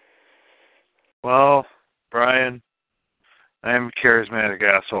 Mike. Well, Brian, I am a charismatic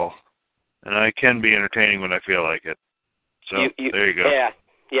asshole, and I can be entertaining when I feel like it. So there you go.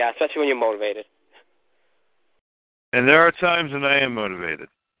 Yeah, especially when you're motivated. And there are times when I am motivated.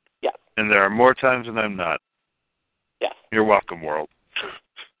 Yeah. And there are more times when I'm not. Yes. You're welcome, world.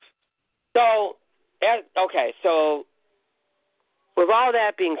 So, okay, so with all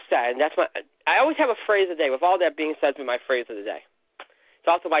that being said, I always have a phrase of the day. With all that being said, is my phrase of the day. It's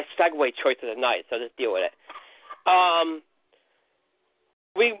also my segue choice of the night, so just deal with it.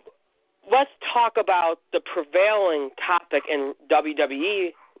 Let's talk about the prevailing topic in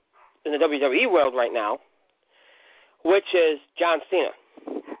WWE in the WWE world right now, which is John Cena.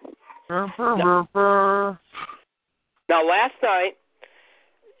 Now, last night,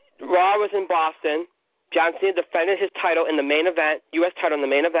 Raw was in Boston. John Cena defended his title in the main event, U.S. title in the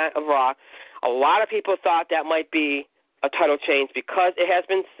main event of Raw. A lot of people thought that might be a title change because it has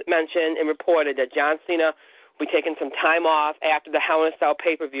been mentioned and reported that John Cena will be taking some time off after the Hell in a Cell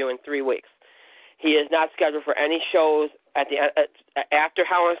pay-per-view in 3 weeks. He is not scheduled for any shows after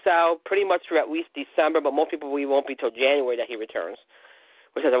Hell in a Cell, pretty much through at least December, but most people believe it won't be until January that he returns,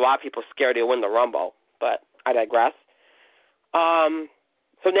 which has a lot of people scared he'll win the Rumble, but I digress.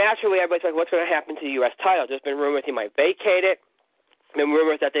 So naturally, everybody's like, what's going to happen to the U.S. title? There's been rumors he might vacate it. There's been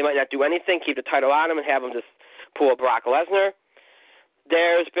rumors that they might not do anything, keep the title on him and have him just pull a Brock Lesnar.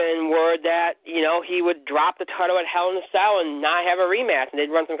 There's been word that, he would drop the title at Hell in a Cell and not have a rematch, and they'd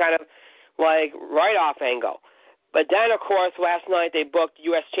run some kind of, write-off angle. But then, of course, last night they booked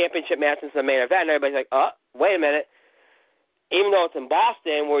U.S. Championship matches in the main event, and everybody's like, wait a minute. Even though it's in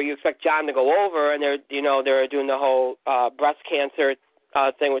Boston, where you expect John to go over, and they're doing the whole breast cancer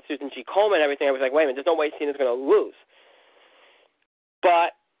thing with Susan G. Komen and everything, I was like, wait a minute, there's no way Cena's going to lose.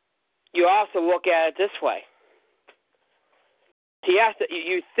 But you also look at it this way.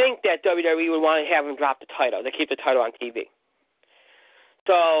 You think that WWE would want to have him drop the title, to keep the title on TV.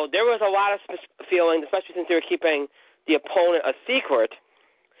 So there was a lot of feeling, especially since they were keeping the opponent a secret,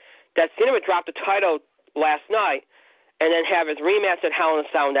 that Cena would drop the title last night and then have his rematch at Hell in a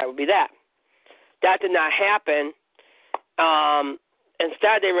Cell, and that would be that. That did not happen.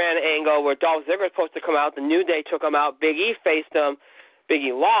 Instead, they ran an angle where Dolph Ziggler was supposed to come out. The New Day took him out. Big E faced him. Big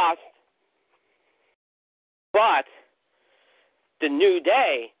E lost. But the New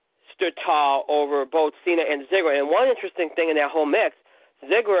Day stood tall over both Cena and Ziggler. And one interesting thing in that whole mix,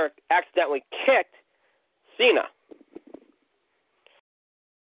 Ziggler accidentally kicked Cena.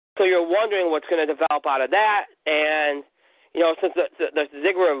 So you're wondering what's going to develop out of that. And, since the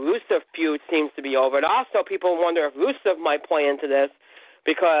Ziggler-Rusev feud seems to be over, and also people wonder if Rusev might play into this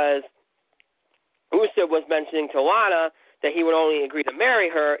because Rusev was mentioning to Lana that he would only agree to marry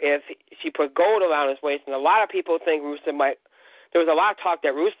her if she put gold around his waist. And a lot of people think Rusev might – there was a lot of talk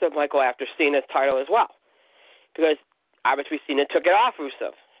that Rusev might go after Cena's title as well because obviously Cena took it off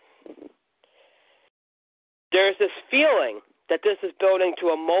Rusev. There's this feeling that this is building to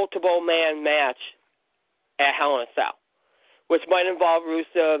a multiple-man match at Hell in a Cell, which might involve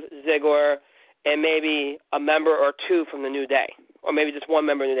Rusev, Ziggler, and maybe a member or two from the New Day, or maybe just one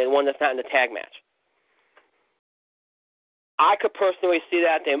member of the New Day, one that's not in the tag match. I could personally see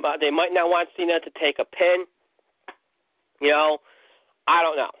that. They might not want Cena to take a pin. I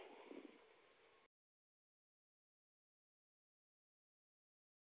don't know.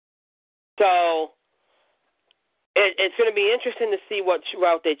 So it's going to be interesting to see what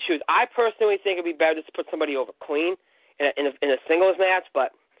route they choose. I personally think it would be better to put somebody over clean in a singles match,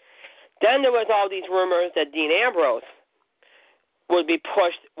 but then there was all these rumors that Dean Ambrose would be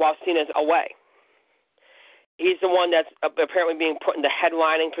pushed while Cena's away. He's the one that's apparently being put in the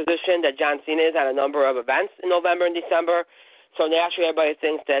headlining position that John Cena is at a number of events in November and December. So naturally everybody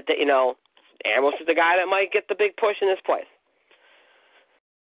thinks that Ambrose is the guy that might get the big push in this place.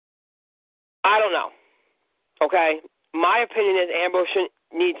 I don't know. Okay? My opinion is Ambrose shouldn't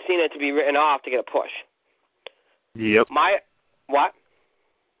need Cena to be written off to get a push. Yep. What?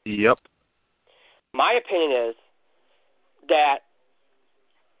 Yep. My opinion is that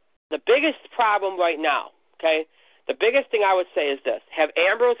the biggest problem right now, okay, the biggest thing I would say is this. Have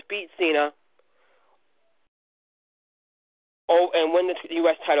Ambrose beat Cena and win the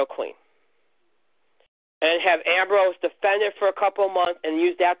U.S. title clean. And have Ambrose defend it for a couple of months and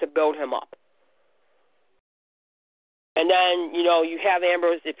use that to build him up. And then, you have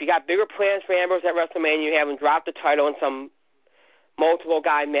Ambrose, if you got bigger plans for Ambrose at WrestleMania, you have him drop the title in some multiple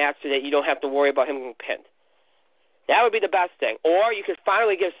guy match so that you don't have to worry about him getting pinned. That would be the best thing. Or you could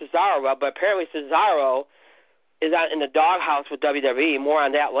finally give Cesaro up, but apparently Cesaro is out in the doghouse with WWE. More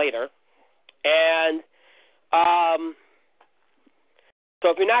on that later. And so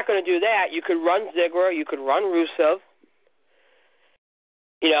if you're not going to do that, you could run Ziggler, you could run Rusev,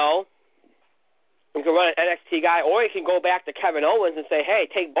 you can run an NXT guy, or you can go back to Kevin Owens and say, hey,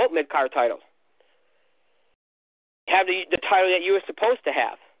 take both mid-card titles. Have the title that you were supposed to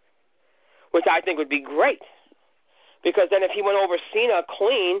have, which I think would be great. Because then if he went over Cena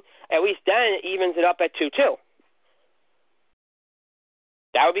clean, at least then it evens it up at 2-2.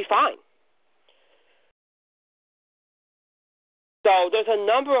 That would be fine. So there's a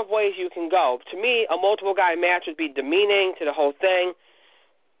number of ways you can go. To me, a multiple-guy match would be demeaning to the whole thing.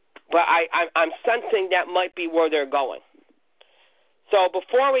 But I'm sensing that might be where they're going. So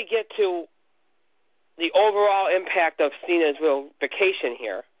before we get to the overall impact of Cena's real vacation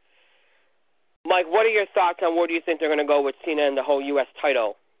here, Mike, what are your thoughts on where do you think they're going to go with Cena and the whole U.S.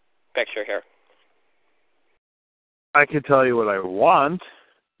 title picture here? I can tell you what I want,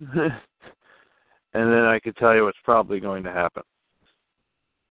 and then I can tell you what's probably going to happen.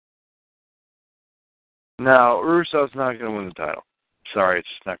 Now, Russo's not going to win the title. Sorry, it's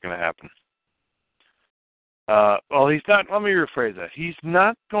just not going to happen. Well, he's not, let me rephrase that. He's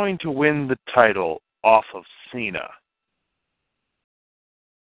not going to win the title off of Cena.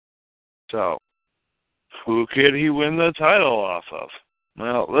 So, who could he win the title off of?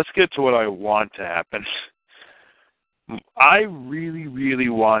 Well, let's get to what I want to happen. I really, really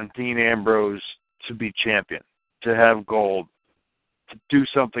want Dean Ambrose to be champion, to have gold, to do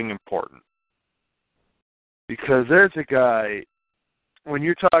something important. Because there's a guy, when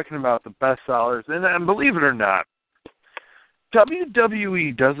you're talking about the best sellers, and believe it or not,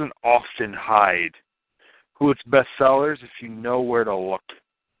 WWE doesn't often hide who its best sellers if you know where to look.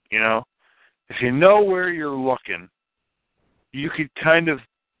 You know? If you know where you're looking, you could kind of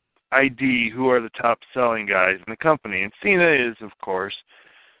ID who are the top selling guys in the company. And Cena is, of course,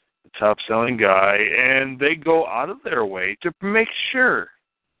 the top selling guy, and they go out of their way to make sure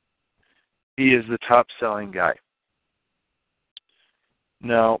he is the top selling guy.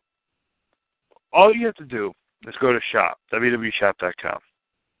 Now, all you have to do is go to shop, www.shop.com.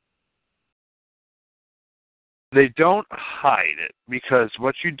 They don't hide it because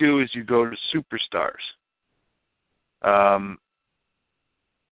what you do is you go to Superstars.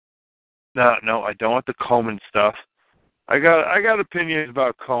 No, I don't want the Coleman stuff. I got opinions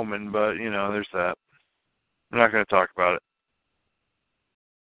about Coleman, but there's that. I'm not going to talk about it.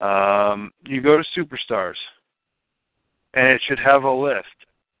 You go to Superstars, and it should have a list.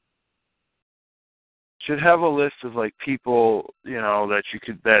 Should have a list of like people that you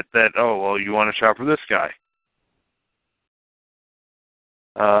could you want to shop for this guy.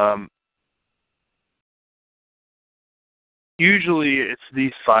 Usually it's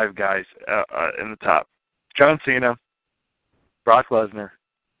these 5 guys in the top. John Cena, Brock Lesnar,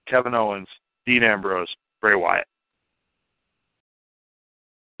 Kevin Owens, Dean Ambrose, Bray Wyatt.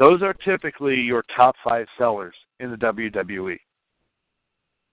 Those are typically your top 5 sellers in the WWE.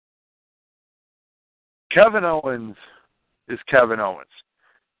 Kevin Owens is Kevin Owens.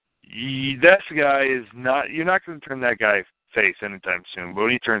 That guy is not, you're not going to turn that guy face anytime soon, but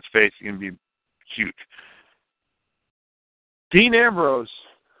when he turns face, he's going to be huge. Dean Ambrose,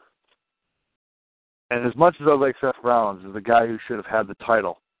 and as much as I like Seth Rollins, is the guy who should have had the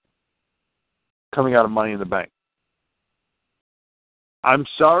title coming out of Money in the Bank. I'm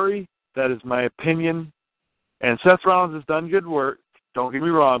sorry, that is my opinion, and Seth Rollins has done good work, don't get me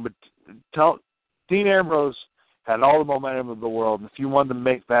wrong, but Dean Ambrose had all the momentum of the world, and if you wanted to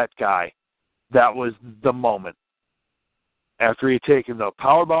make that guy, that was the moment. After he had taken the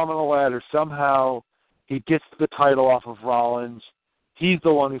powerbomb on the ladder, somehow he gets the title off of Rollins. He's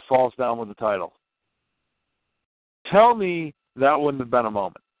the one who falls down with the title. Tell me that wouldn't have been a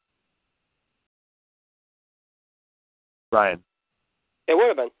moment. Brian. It would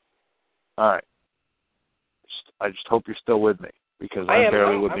have been. All right. I just hope you're still with me, because I'm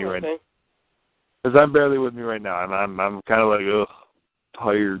barely with me right now. Because I'm barely with me right now, and I'm kind of like,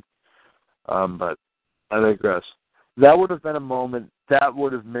 tired. But I digress. That would have been a moment that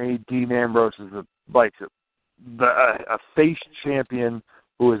would have made Dean Ambrose a face champion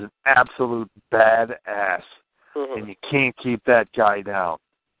who is an absolute badass, and you can't keep that guy down.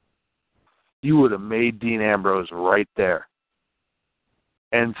 You would have made Dean Ambrose right there.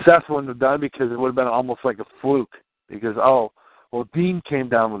 And Seth wouldn't have done it because it would have been almost like a fluke. Because, Dean came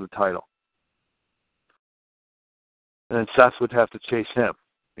down with the title. And then Seth would have to chase him,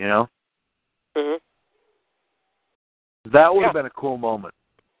 Mm-hmm. That would have been a cool moment.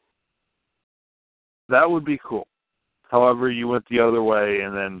 That would be cool. However, you went the other way,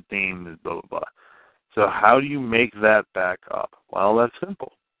 and then Dean is blah, blah, blah. So how do you make that back up? Well, that's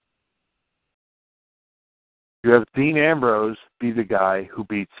simple. You have Dean Ambrose be the guy who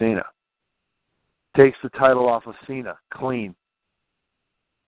beats Cena. Takes the title off of Cena, clean.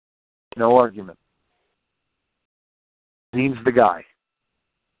 No argument. Dean's the guy.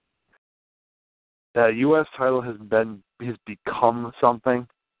 The U.S. title has become something.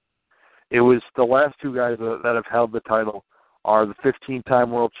 It was the last 2 guys that have held the title are the 15-time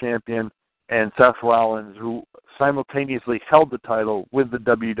world champion and Seth Rollins, who simultaneously held the title with the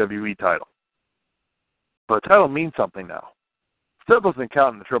WWE title. But the title means something now. Still doesn't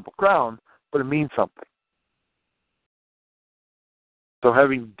count in the Triple Crown, but it means something. So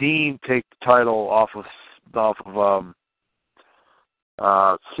having Dean take the title off of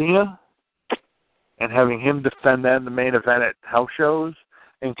Cena and having him defend that in the main event at house shows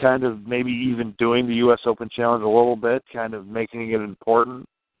and kind of maybe even doing the U.S. Open Challenge a little bit, kind of making it important,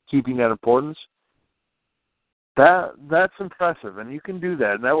 keeping that importance, that's impressive, and you can do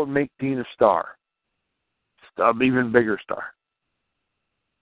that, and that would make Dean a star, an even bigger star.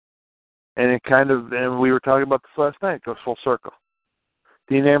 And and we were talking about this last night, it goes full circle.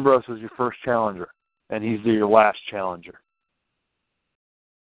 Dean Ambrose is your first challenger, and he's your last challenger.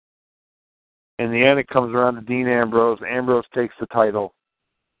 In the end, it comes around to Dean Ambrose. Ambrose takes the title,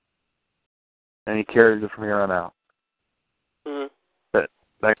 and he carries it from here on out. Mm-hmm.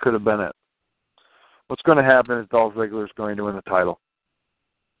 That could have been it. What's going to happen is Dolph Ziggler is going to win the title.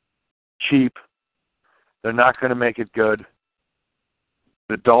 Cheap. They're not going to make it good.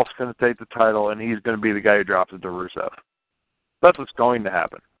 The Dolph's going to take the title, and he's going to be the guy who drops it to Rusev. That's what's going to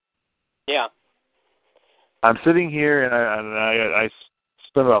happen. Yeah. I'm sitting here, and I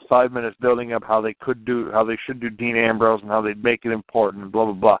spent about 5 minutes building up how they should do Dean Ambrose and how they'd make it important and blah,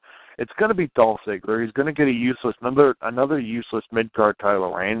 blah, blah. It's going to be Dolph Ziggler. He's going to get another useless mid-card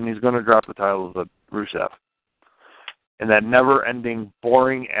title reign, and he's going to drop the title to Rusev. And that never-ending,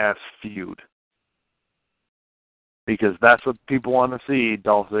 boring-ass feud. Because that's what people want to see,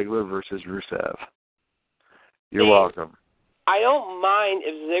 Dolph Ziggler versus Rusev. You're welcome. I don't mind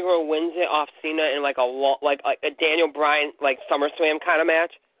if Ziggler wins it off Cena in like a Daniel Bryan like SummerSlam kind of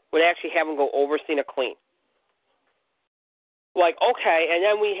match. Would actually have him go over Cena clean. Like, okay, and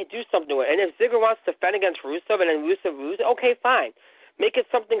then we do something with it. And if Ziggler wants to defend against Rusev and then Rusev loses, okay, fine. Make it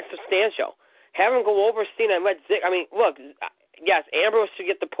something substantial. Have him go over Cena and let Ziggler. I mean, look, yes, Ambrose should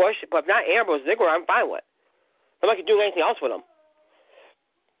get the push, but if not Ambrose, Ziggler, I'm fine with. I'm not going to do anything else with him.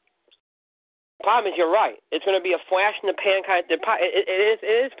 Problem is, you're right. It's going to be a flash in the pan kind of. It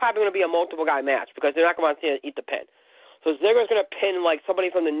is probably going to be a multiple guy match because they're not going to want to see it eat the pin. So Ziggler's going to pin like somebody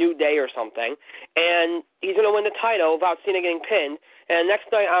from the New Day or something, and he's going to win the title without Cena getting pinned. And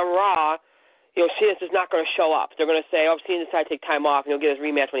next night on Raw, Cena's just not going to show up. They're going to say, "Oh, Cena decided to take time off, and he'll get his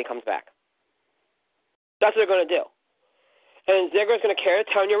rematch when he comes back." That's what they're going to do. And Ziggler's going to carry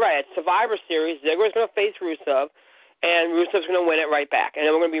the tone. You're right. It's Survivor Series. Ziggler's going to face Rusev. And Rusev's going to win it right back. And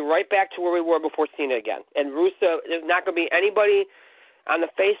then we're going to be right back to where we were before Cena again. And Rusev, there's not going to be anybody on the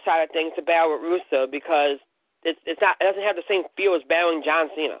face side of things to battle with Rusev because it doesn't have the same feel as battling John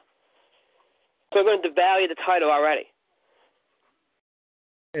Cena. So we're going to devalue the title already.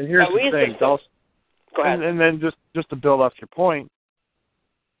 And here's the thing. Go ahead. And then just to build off your point,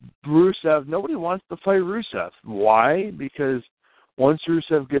 Rusev, nobody wants to fight Rusev. Why? Because once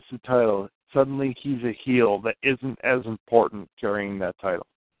Rusev gets the title, suddenly he's a heel that isn't as important carrying that title.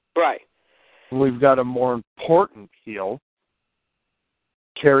 Right. We've got a more important heel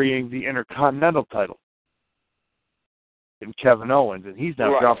carrying the Intercontinental title in Kevin Owens, and he's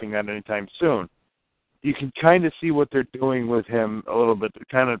not dropping that anytime soon. You can kind of see what they're doing with him a little bit. They're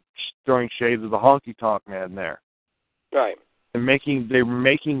kind of throwing shades of the honky-tonk man there. Right. They're making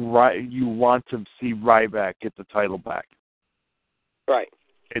you want to see Ryback get the title back. Right.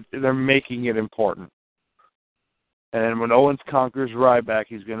 They're making it important. And when Owens conquers Ryback,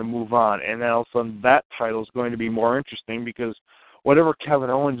 he's going to move on. And then all of a sudden, that title is going to be more interesting because whatever Kevin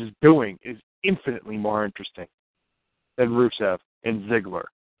Owens is doing is infinitely more interesting than Rusev and Ziggler.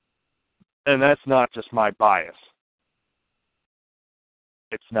 And that's not just my bias.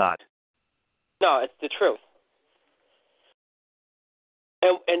 It's not. No, it's the truth.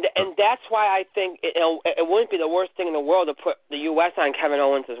 And that's why I think it wouldn't be the worst thing in the world to put the U.S. on Kevin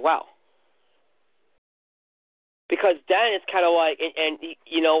Owens as well, because then it's kind of like,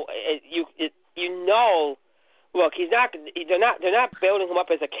 look, he's not. They're not building him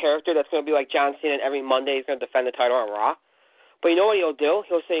up as a character that's going to be like John Cena and every Monday he's going to defend the title on Raw. But you know what he'll do?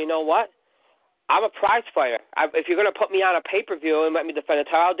 He'll say, you know what? I'm a prize fighter. If you're going to put me on a pay-per-view and let me defend the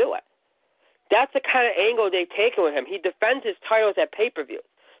title, I'll do it. That's the kind of angle they've taken with him. He defends his titles at pay-per-views.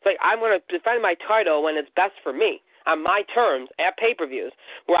 It's like, I'm going to defend my title when it's best for me, on my terms, at pay-per-views,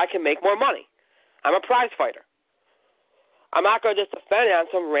 where I can make more money. I'm a prize fighter. I'm not going to just defend it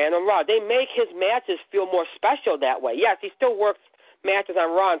on some random Raw. They make his matches feel more special that way. Yes, he still works matches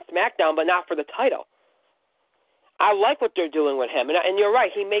on Raw and SmackDown, but not for the title. I like what they're doing with him. And you're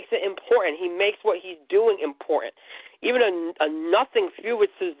right, he makes it important. He makes what he's doing important. Even a nothing feud with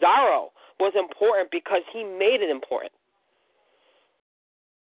Cesaro was important because he made it important.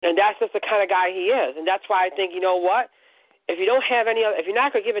 And that's just the kind of guy he is. And that's why I think, you know what? If you don't have any other, if you're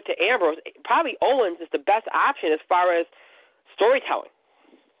not going to give it to Ambrose, probably Owens is the best option as far as storytelling.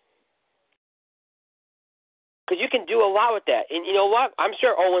 Because you can do a lot with that. And you know what? I'm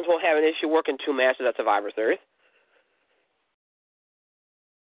sure Owens won't have an issue working two matches at Survivor Series.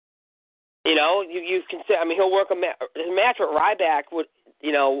 You know, you consider. I mean, he'll work his match with Ryback would.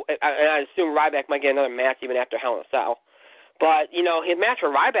 You know, and I assume Ryback might get another match even after Hell in a Cell. But, you know, his match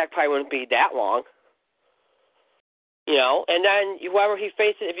with Ryback probably wouldn't be that long. You know, and then whoever he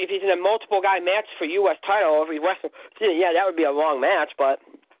faces, if he's in a multiple guy match for U.S. title, if he's Western, yeah, that would be a long match, but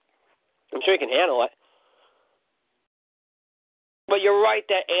I'm sure he can handle it. But you're right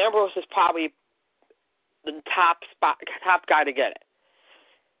that Ambrose is probably the top guy to get it.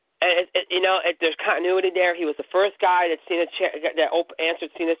 And there's continuity there. He was the first guy that answered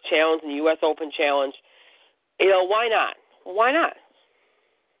Cena's challenge in the U.S. Open Challenge. You know, why not? Why not?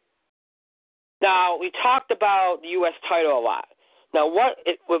 Now, we talked about the U.S. title a lot. Now,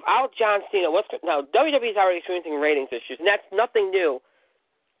 without John Cena, now WWE's already experiencing ratings issues, and that's nothing new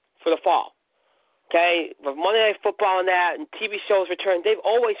for the fall. Okay, with Monday Night Football and that, and TV shows return, they've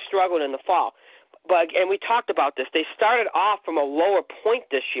always struggled in the fall. And we talked about this. They started off from a lower point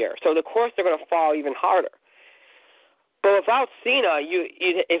this year, so of course they're going to fall even harder. But without Cena,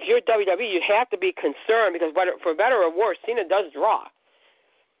 if you're WWE, you have to be concerned because, for better or worse, Cena does draw.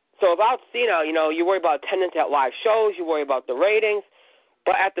 So without Cena, you know, you worry about attendance at live shows, you worry about the ratings,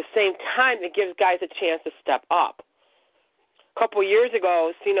 but at the same time, it gives guys a chance to step up. A couple of years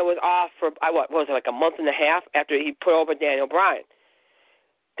ago, Cena was off for, what was it, like a month and a half after he put over Daniel Bryan.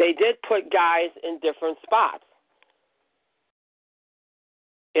 They did put guys in different spots.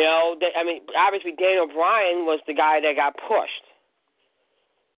 You know, obviously Daniel Bryan was the guy that got pushed.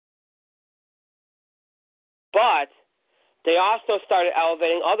 But they also started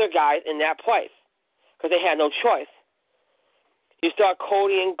elevating other guys in that place because they had no choice. You saw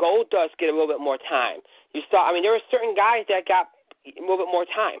Cody and Goldust get a little bit more time. There were certain guys that got a little bit more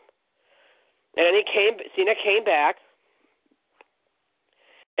time. And then Cena came back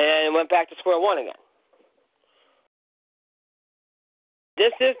and went back to square one again.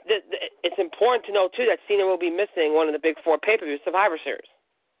 It's important to know, too, that Cena will be missing one of the big four pay-per-views, Survivor Series.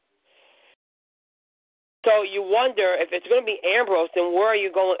 So you wonder if it's going to be Ambrose, then where are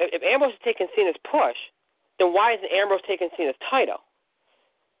you going? If Ambrose is taking Cena's push, then why isn't Ambrose taking Cena's title?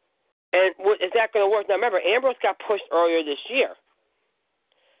 And is that going to work? Now, remember, Ambrose got pushed earlier this year.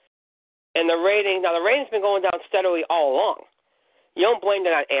 And the ratings been going down steadily all along. You don't blame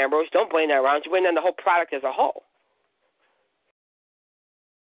that on Ambrose. You don't blame that around. You blame that on the whole product as a whole.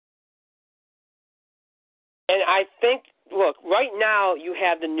 And I think, look, right now you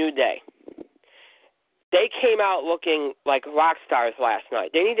have the New Day. They came out looking like rock stars last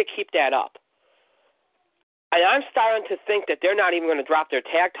night. They need to keep that up. And I'm starting to think that they're not even going to drop their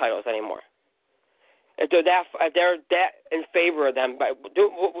tag titles anymore. If they're that in favor of them. But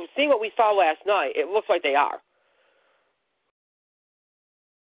seeing what we saw last night, it looks like they are.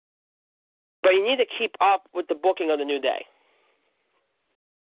 But you need to keep up with the booking of the New Day.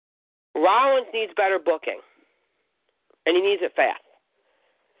 Rollins needs better booking. And he needs it fast.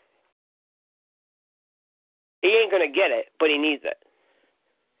 He ain't going to get it, but he needs it.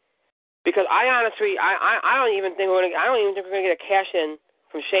 Because I honestly, I don't even think we're going to get a cash in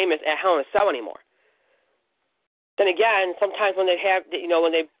from Sheamus at Hell in a Cell anymore. Then again, sometimes when they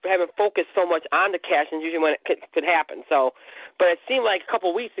haven't focused so much on the cash ins, usually when it could happen. So, but it seemed like a couple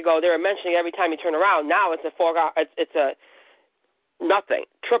of weeks ago they were mentioning every time you turn around. Now it's a nothing.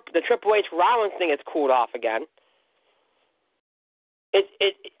 The Triple H Rollins thing has cooled off again.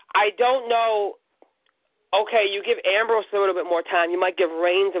 I don't know. Okay, you give Ambrose a little bit more time. You might give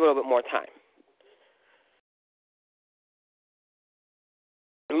Reigns a little bit more time.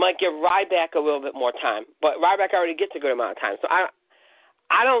 You might give Ryback a little bit more time, but Ryback already gets a good amount of time. So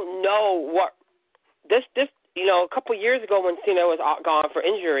I don't know what this. A couple of years ago when Cena was gone for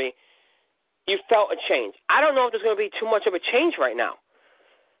injury, you felt a change. I don't know if there's going to be too much of a change right now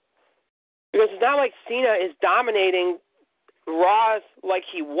because it's not like Cena is dominating Raws like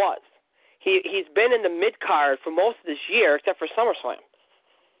he was. He's been in the mid-card for most of this year except for SummerSlam.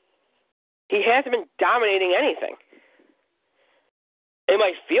 He hasn't been dominating anything. It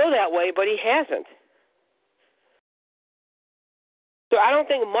might feel that way, but he hasn't. So I don't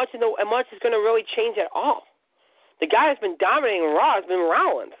think much is going to really change at all. The guy that's been dominating Raw has been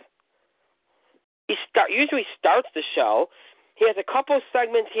Rollins. He usually starts the show. He has a couple of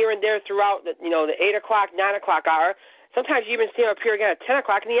segments here and there throughout the 8 o'clock, 9 o'clock hour. Sometimes you even see him appear again at 10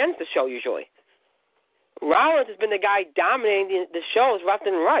 o'clock, and he ends the show usually. Rollins has been the guy dominating the shows left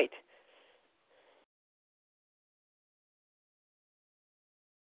and right.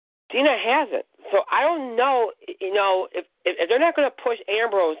 Cena hasn't. So I don't know, if they're not going to push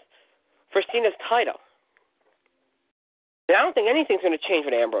Ambrose for Cena's title. And I don't think anything's going to change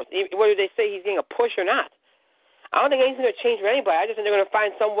with Ambrose, whether they say he's getting a push or not. I don't think anything's going to change for anybody. I just think they're going to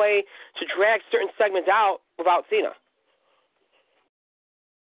find some way to drag certain segments out without Cena.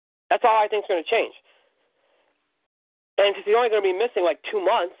 That's all I think is going to change. And since he's only going to be missing like 2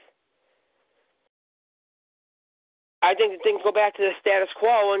 months, I think that things go back to the status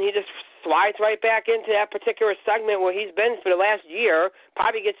quo, and he just slides right back into that particular segment where he's been for the last year.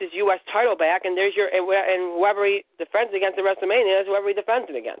 Probably gets his U.S. title back, and there's and whoever he defends against at WrestleMania is whoever he defends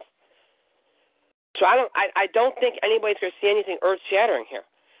it against. So I don't think anybody's going to see anything earth-shattering here.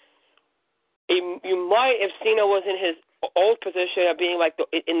 You might, if Cena was in his old position of being like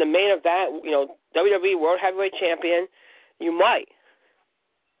in the main event, WWE World Heavyweight Champion, you might.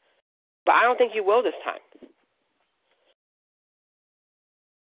 But I don't think you will this time.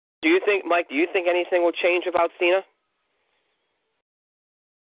 Do you think, Mike, anything will change about Cena?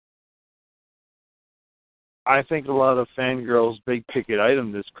 I think a lot of fangirls' big ticket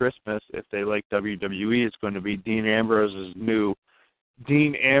item this Christmas, if they like WWE, is going to be Dean Ambrose's new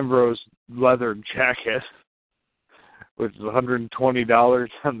Dean Ambrose leather jacket, which is $120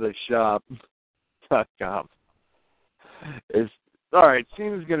 on the shop.com. It's all right.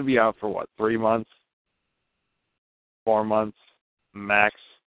 Cena's going to be out for what? 3 months, 4 months max.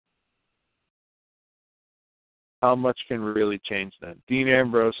 How much can really change then? Dean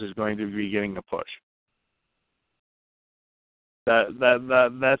Ambrose is going to be getting a push.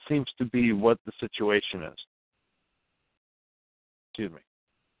 That seems to be what the situation is. Excuse me.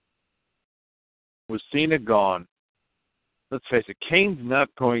 With Cena gone, let's face it, Kane's not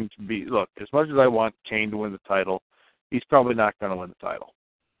going to be... Look, as much as I want Kane to win the title, he's probably not going to win the title.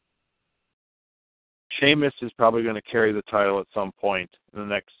 Sheamus is probably going to carry the title at some point in the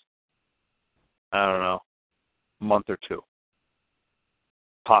next, I don't know, month or two.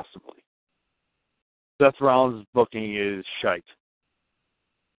 Possibly. Seth Rollins' booking is shite.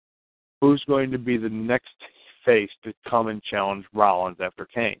 Who's going to be the next face to come and challenge Rollins after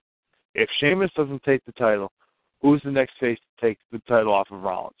Kane? If Sheamus doesn't take the title, who's the next face to take the title off of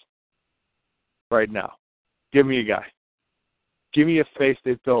Rollins? Right now. Give me a guy. Give me a face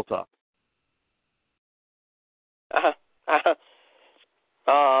they've built up.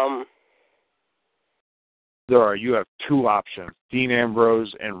 You have two options, Dean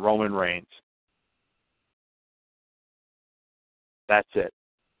Ambrose and Roman Reigns. That's it.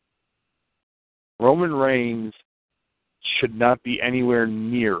 Roman Reigns should not be anywhere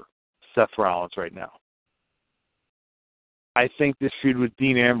near Seth Rollins right now. I think this feud with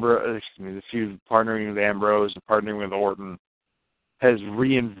this feud partnering with Ambrose and partnering with Orton has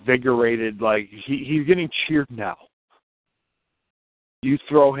reinvigorated, he's getting cheered now. You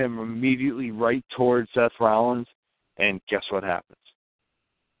throw him immediately right towards Seth Rollins, and guess what happens?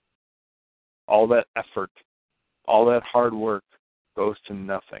 All that effort, all that hard work goes to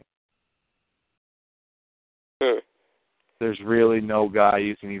nothing. There's really no guy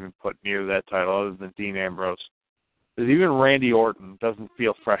you can even put near that title other than Dean Ambrose. Because even Randy Orton doesn't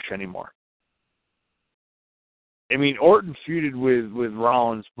feel fresh anymore. I mean, Orton feuded with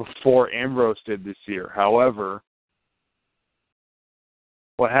Rollins before Ambrose did this year. However,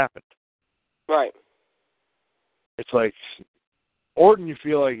 what happened? Right. It's like, Orton, you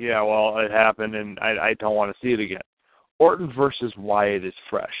feel like, yeah, well, it happened, and I don't want to see it again. Orton versus Wyatt is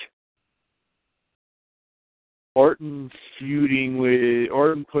fresh. Orton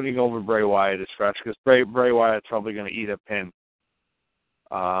putting over Bray Wyatt is fresh, because Bray Wyatt's probably going to eat a pin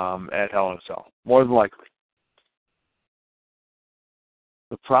at Hell in a Cell, more than likely.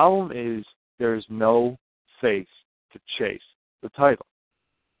 The problem is there's no face to chase the title.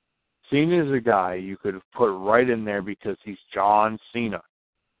 Cena is a guy you could have put right in there because he's John Cena.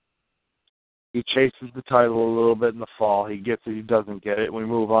 He chases the title a little bit in the fall. He gets it, he doesn't get it, we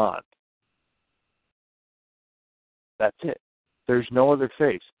move on. That's it. There's no other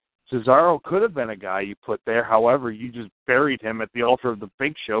face. Cesaro could have been a guy you put there. However, you just buried him at the altar of the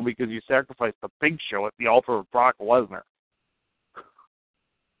Big Show because you sacrificed the Big Show at the altar of Brock Lesnar.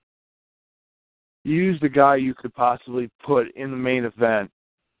 You used a guy you could possibly put in the main event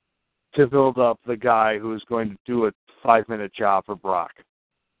to build up the guy who is going to do a 5-minute job for Brock.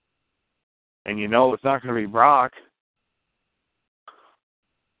 And you know it's not going to be Brock.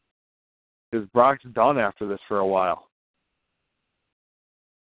 Because Brock's done after this for a while.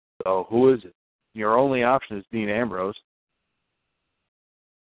 So who is it? Your only option is Dean Ambrose.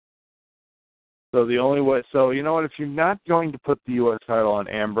 So the only way, you know what, if you're not going to put the U.S. title on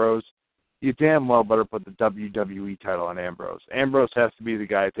Ambrose, you damn well better put the WWE title on Ambrose. Ambrose has to be the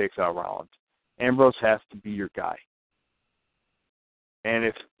guy that takes out Rollins. Ambrose has to be your guy. And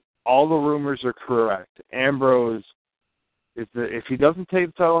if all the rumors are correct, Ambrose, if he doesn't take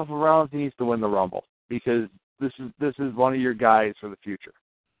the title off of Rollins, he needs to win the Rumble. Because This is one of your guys for the future.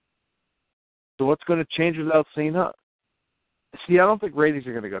 So what's going to change without Cena? See, I don't think ratings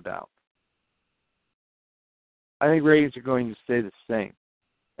are going to go down. I think ratings are going to stay the same.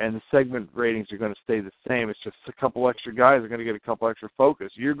 And the segment ratings are going to stay the same. It's just a couple extra guys are going to get a couple extra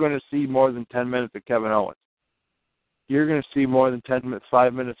focus. You're going to see more than 10 minutes of Kevin Owens. You're going to see more than 10 minutes,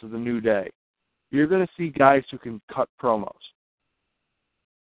 5 minutes of the New Day. You're going to see guys who can cut promos.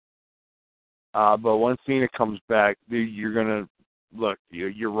 But when Cena comes back, you're going to, look,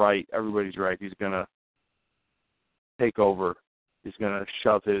 you're right. Everybody's right. He's going to take over. He's going to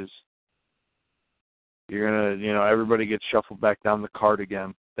shove his, you're going to, everybody gets shuffled back down the card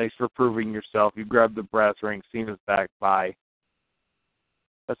again. Thanks for proving yourself. You grabbed the brass ring. Cena's back. Bye.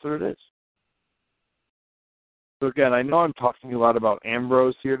 That's what it is. So again, I know I'm talking a lot about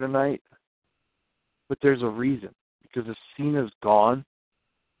Ambrose here tonight, but there's a reason. Because if Cena's gone,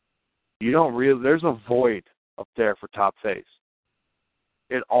 there's a void up there for top face.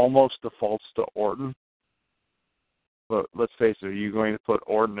 It almost defaults to Orton. But let's face it, are you going to put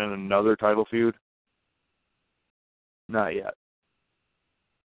Orton in another title feud? Not yet.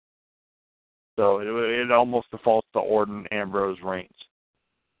 So it almost defaults to Orton, Ambrose, Reigns.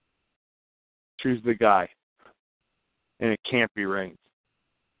 Choose the guy. And it can't be Reigns.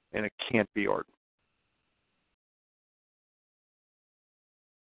 And it can't be Orton.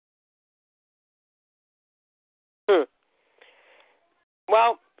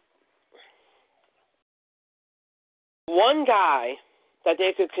 Well, one guy that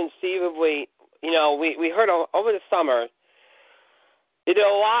they could conceivably, we heard over the summer, they did a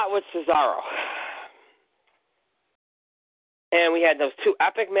lot with Cesaro. And we had those 2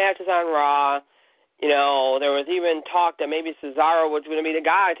 epic matches on Raw. There was even talk that maybe Cesaro was going to be the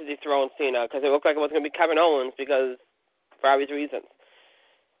guy to dethrone Cena because it looked like it was going to be Kevin Owens for obvious reasons.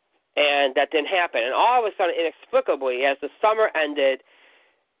 And that didn't happen. And all of a sudden, inexplicably, as the summer ended,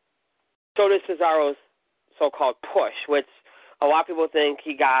 so did Cesaro's so-called push, which a lot of people think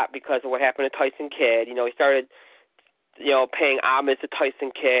he got because of what happened to Tyson Kidd. He started, paying homage to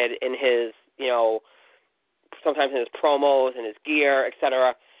Tyson Kidd in his, sometimes in his promos and his gear,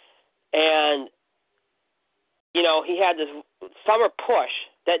 etc. And, he had this summer push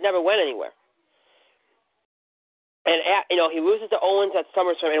that never went anywhere. And, he loses to Owens at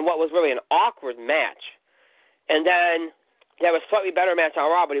SummerSlam in what was really an awkward match. And then he had a slightly better match on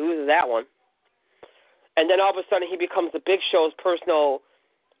Raw, but he loses that one. And then all of a sudden he becomes the Big Show's personal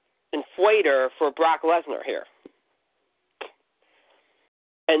inflator for Brock Lesnar here.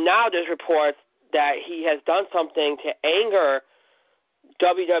 And now there's reports that he has done something to anger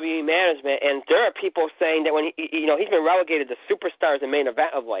WWE management, and there are people saying that when he's been relegated to Superstars and Main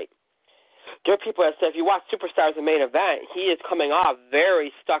Event of late. There are people that say if you watch Superstars and Main Event, he is coming off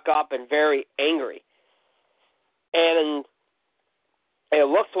very stuck up and very angry. And it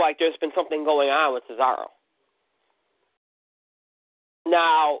looks like there's been something going on with Cesaro.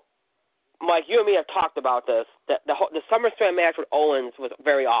 Now, Mike, you and me have talked about this. That the SummerSlam match with Owens was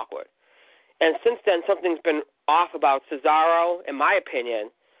very awkward. And since then, something's been off about Cesaro, in my opinion,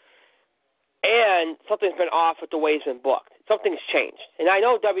 and something's been off with the way he's been booked. Something's changed. And I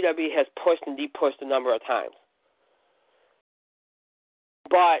know WWE has pushed and de-pushed a number of times.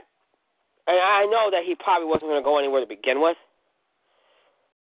 But, and I know that he probably wasn't going to go anywhere to begin with.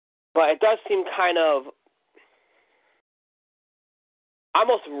 But it does seem kind of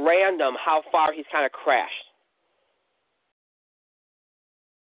almost random how far he's kind of crashed.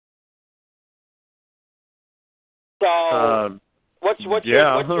 So, what's your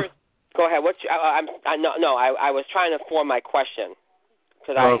go ahead. I was trying to form my question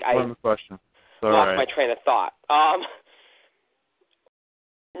because I form the question. Lost my train of thought.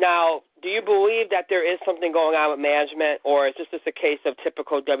 Now, do you believe that there is something going on with management, or is this just a case of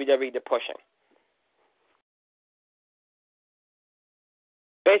typical WWE pushing?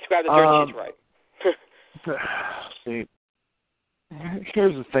 Basically, I have the dirt sheets right. See,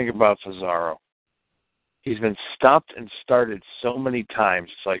 here's the thing about Cesaro. He's been stopped and started so many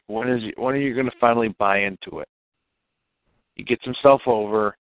times. It's like, when are you going to finally buy into it? He gets himself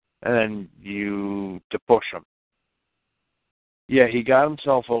over, and then you to push him. Yeah, he got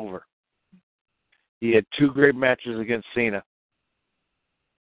himself over. He had 2 great matches against Cena.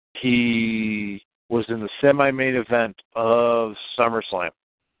 He was in the semi-main event of SummerSlam.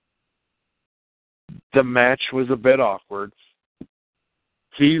 The match was a bit awkward.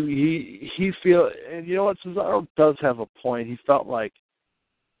 He feel, and you know what, Cesaro does have a point. He felt like,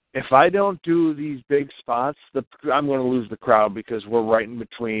 if I don't do these big spots, I'm going to lose the crowd because we're right in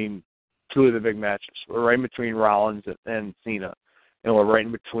between 2 of the big matches. We're right in between Rollins and Cena, and we're right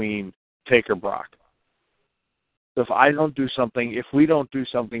in between Taker Brock. So if we don't do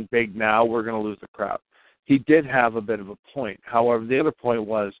something big now, we're going to lose the crowd. He did have a bit of a point. However, the other point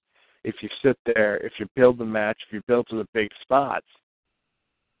was, if you sit there, if you build the match, if you build to the big spots,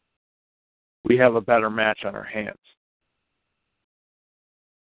 we have a better match on our hands.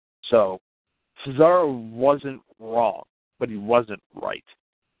 So Cesaro wasn't wrong, but he wasn't right.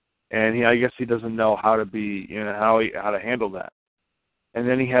 And I guess he doesn't know how to be, how to handle that. And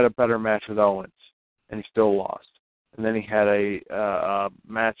then he had a better match with Owens, and he still lost. And then he had a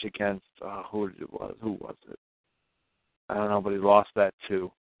match against who was it? I don't know, but he lost that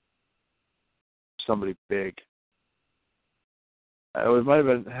too. Somebody big. It might have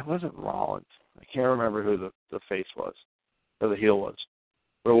been. It wasn't Rollins. I can't remember who the face was, or the heel was.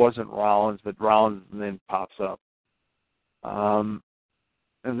 But it wasn't Rollins. But Rollins then pops up. And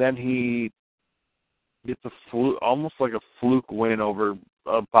then he gets almost like a fluke win over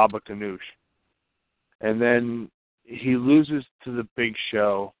Baba Ganoush. And then he loses to the Big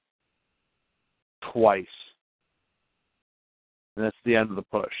Show twice. And that's the end of the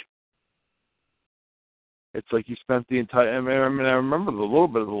push. It's like he spent the entire... I remember a little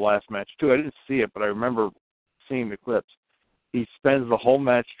bit of the last match, too. I didn't see it, but I remember seeing the clips. He spends the whole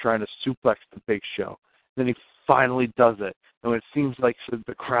match trying to suplex the Big Show. Then he finally does it. And when it seems like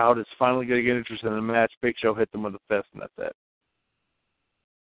the crowd is finally going to get interested in the match, Big Show hits him with a fist, and that's it.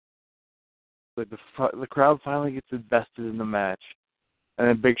 But the crowd finally gets invested in the match. And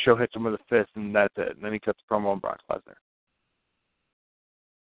then Big Show hits him with a fist, and that's it. And then he cuts a promo on Brock Lesnar.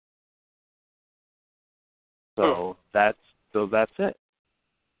 So that's it.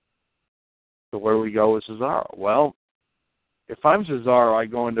 So where do we go with Cesaro? Well, if I'm Cesaro, I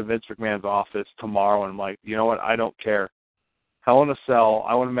go into Vince McMahon's office tomorrow and I'm like, you know what? I don't care. Hell in a Cell.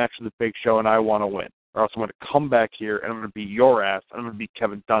 I want to match with the Big Show and I want to win. Or else I'm going to come back here and I'm going to beat your ass and I'm going to beat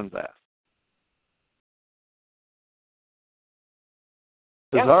Kevin Dunn's ass.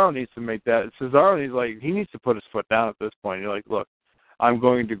 Cesaro needs to make that. He needs to put his foot down at this point. You're like, look, I'm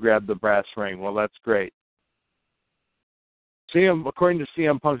going to grab the brass ring. Well, that's great. According to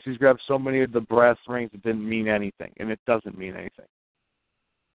CM Punk, he's grabbed so many of the brass rings it didn't mean anything, and it doesn't mean anything.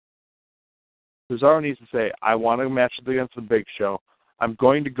 Cesaro needs to say, I want to match against the Big Show. I'm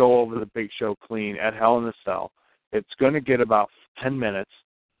going to go over the Big Show clean at Hell in a Cell. It's going to get about 10 minutes,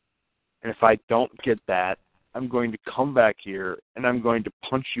 and if I don't get that, I'm going to come back here, and I'm going to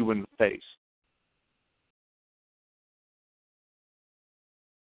punch you in the face.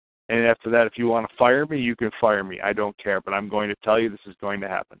 And after that, if you want to fire me, you can fire me. I don't care, but I'm going to tell you this is going to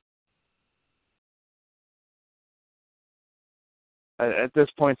happen. At this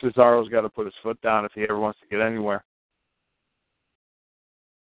point, Cesaro's got to put his foot down if he ever wants to get anywhere.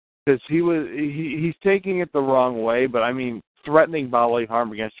 Because he's taking it the wrong way, but I mean, threatening bodily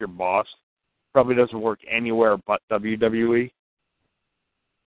harm against your boss probably doesn't work anywhere but WWE.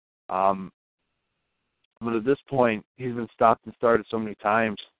 But at this point, he's been stopped and started so many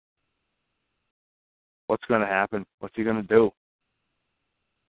times. What's going to happen? What's he going to do?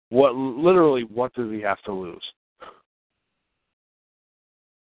 What does he have to lose?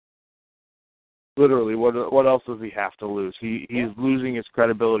 Literally, what else does he have to lose? He's losing his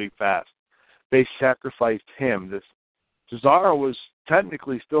credibility fast. They sacrificed him. This Cesaro was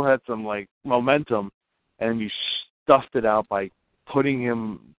technically still had some momentum, and you stuffed it out by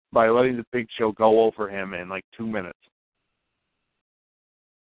letting the Big Show go over him in 2 minutes.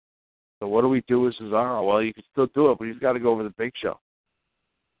 So what do we do with Cesaro? Well, you can still do it, but he's got to go over the Big Show.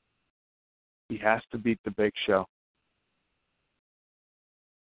 He has to beat the Big Show.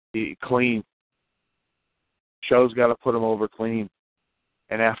 Clean. Show's got to put him over clean.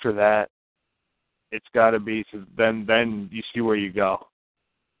 And after that, it's got to be, then you see where you go.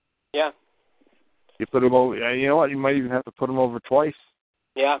 Yeah. You put him over, you know what, you might even have to put him over twice.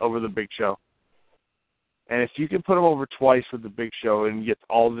 Yeah. Over the Big Show. And if you can put him over twice with the Big Show and get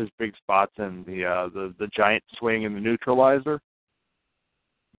all of his big spots and the giant swing and the neutralizer,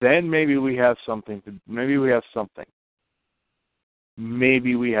 then maybe we have something. Maybe we have something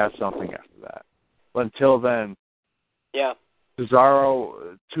after that. But until then,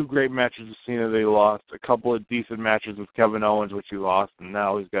 Cesaro, 2 great matches with Cena they lost, a couple of decent matches with Kevin Owens, which he lost, and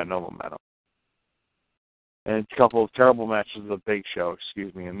now he's got no momentum. And a couple of terrible matches with the Big Show,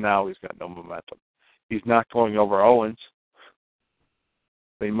 and now he's got no momentum. He's not going over Owens.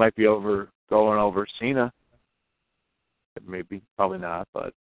 But he might be going over Cena. Maybe, probably not,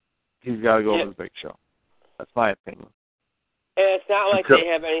 but he's got to go over the Big Show. That's my opinion. And it's not like they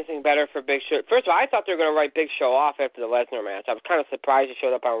have anything better for Big Show. First of all, I thought they were going to write Big Show off after the Lesnar match. I was kind of surprised he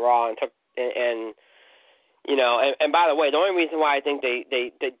showed up on Raw and by the way, the only reason why I think they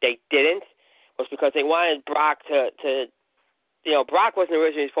didn't was because they wanted Brock to Brock wasn't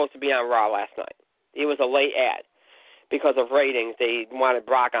originally supposed to be on Raw last night. It was a late ad because of ratings. They wanted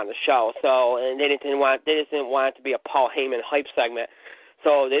Brock on the show, and they just didn't want it to be a Paul Heyman hype segment.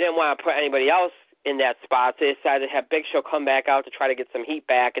 So they didn't want to put anybody else in that spot. So they decided to have Big Show come back out to try to get some heat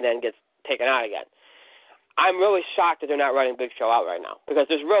back and then gets taken out again. I'm really shocked that they're not running Big Show out right now because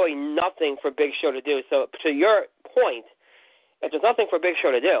there's really nothing for Big Show to do. So to your point, if there's nothing for Big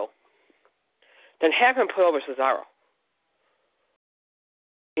Show to do, then have him put over Cesaro.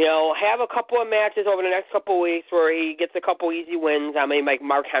 Have a couple of matches over the next couple of weeks where he gets a couple easy wins. I mean, like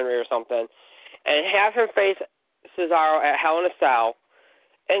Mark Henry or something, and have him face Cesaro at Hell in a Cell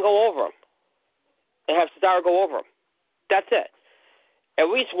and go over him, and have Cesaro go over him. That's it. At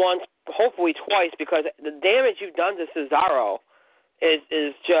least once, hopefully twice, because the damage you've done to Cesaro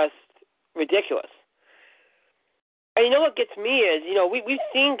is just ridiculous. And you know what gets me is, we've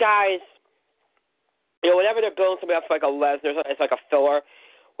seen guys, whenever they're building somebody up for like a Lesnar, it's like a filler.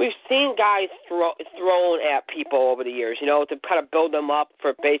 We've seen guys thrown at people over the years, to kind of build them up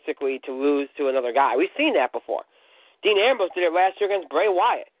for basically to lose to another guy. We've seen that before. Dean Ambrose did it last year against Bray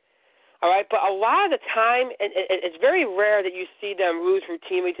Wyatt. All right, but a lot of the time, it's very rare that you see them lose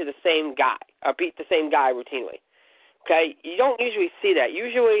routinely to the same guy or beat the same guy routinely. Okay, you don't usually see that.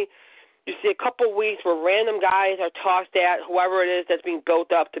 Usually, you see a couple weeks where random guys are tossed at whoever it is that's being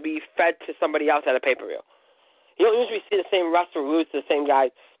built up to be fed to somebody else at a pay-per-view. You don't usually see the same wrestler lose to the same guy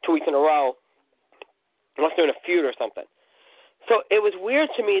 2 weeks in a row unless they're in a feud or something. So it was weird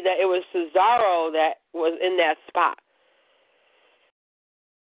to me that it was Cesaro that was in that spot.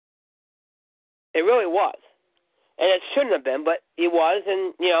 It really was. And it shouldn't have been, but it was,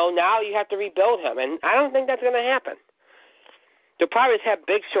 and, now you have to rebuild him. And I don't think that's going to happen. They'll probably just have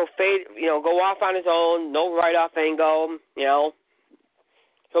Big Show fade, go off on his own, no write-off angle,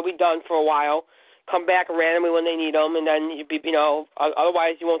 He'll be done for a while. Come back randomly when they need him, and then,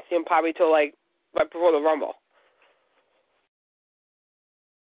 otherwise you won't see him probably till, right before the Rumble.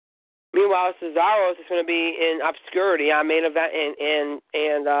 Meanwhile, Cesaro is just going to be in obscurity on main event and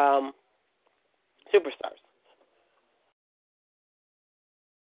Superstars.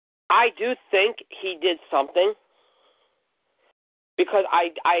 I do think he did something because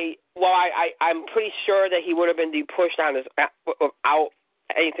I'm pretty sure that he would have been pushed on without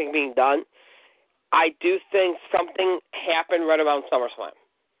anything being done. I do think something happened right around SummerSlam.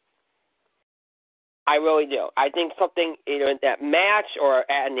 I really do. I think something either in that match or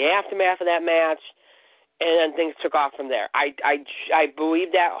in the aftermath of that match, and then things took off from there. I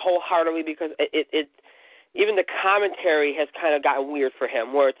believe that wholeheartedly because it even the commentary has kind of gotten weird for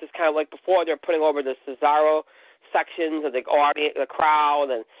him, where it's just kind of like before they're putting over the Cesaro sections of the audience, the crowd,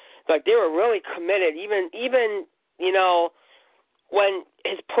 and like they were really committed. Even when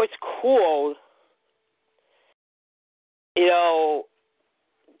his push cooled,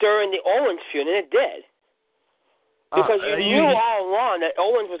 during the Owens feud, and it did. Because you knew all along that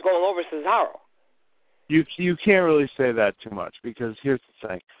Owens was going over Cesaro. You can't really say that too much, because here's the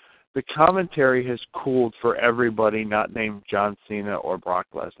thing. The commentary has cooled for everybody not named John Cena or Brock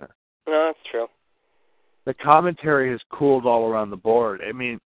Lesnar. No, that's true. The commentary has cooled all around the board. I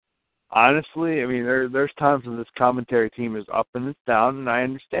mean, honestly, there's times when this commentary team is up and it's down, and I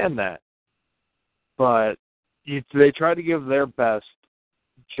understand that. But they try to give their best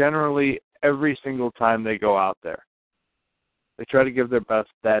generally every single time they go out there. They try to give their best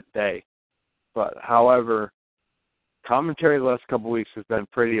that day. But, however, commentary the last couple of weeks has been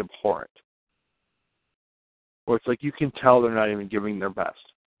pretty abhorrent. Where it's like you can tell they're not even giving their best.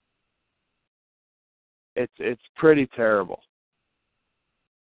 It's pretty terrible.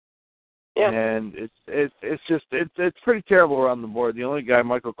 Yeah. And it's pretty terrible around the board. The only guy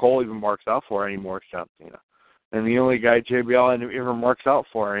Michael Cole even marks out for anymore is John Cena. And the only guy JBL ever marks out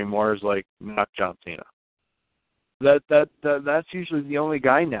for anymore is not John Cena. That's usually the only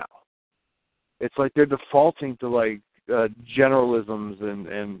guy now. It's like they're defaulting to generalisms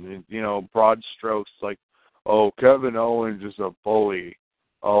and broad strokes like, oh, Kevin Owens is a bully.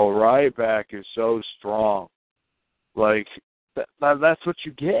 Oh, Ryback is so strong. That's what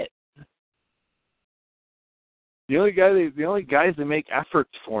you get. The only guys they make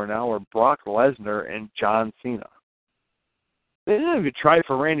efforts for now are Brock Lesnar and John Cena. They didn't even try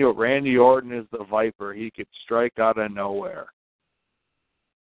for Randy. Randy Orton is the Viper. He could strike out of nowhere.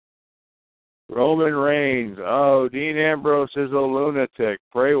 Roman Reigns. Oh, Dean Ambrose is a lunatic.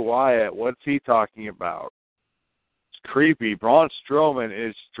 Bray Wyatt. What's he talking about? It's creepy. Braun Strowman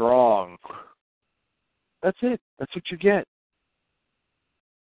is strong. That's it. That's what you get.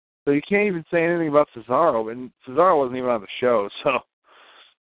 So you can't even say anything about Cesaro, and Cesaro wasn't even on the show, so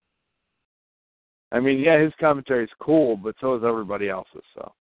I mean, yeah, his commentary is cool, but so is everybody else's.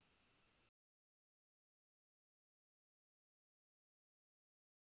 So.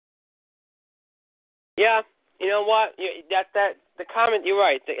 Yeah, you know what? The comment. You're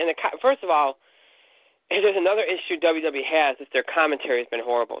right. First of all, there's another issue WWE has is their commentary has been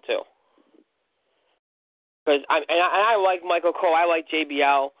horrible too. Because I like Michael Cole, I like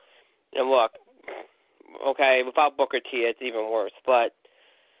JBL, and look, okay, without Booker T, it's even worse. But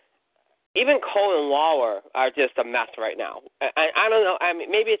even Cole and Lawler are just a mess right now. I don't know. I mean,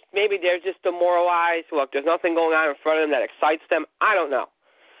 maybe they're just demoralized. Look, there's nothing going on in front of them that excites them. I don't know.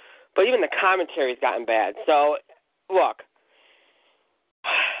 But even the commentary's gotten bad. So, look,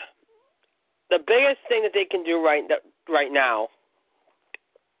 the biggest thing that they can do right now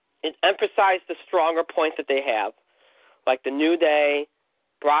is emphasize the stronger points that they have, like the New Day,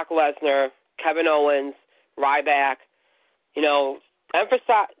 Brock Lesnar, Kevin Owens, Ryback. You know,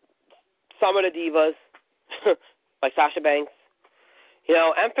 emphasize some of the divas, like Sasha Banks. You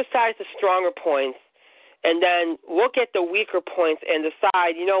know, emphasize the stronger points, and then look at the weaker points and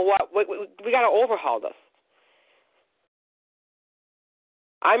decide, you know what, we got to overhaul this.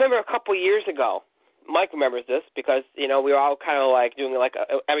 I remember a couple years ago, Mike remembers this because, you know, we were all kind of like doing like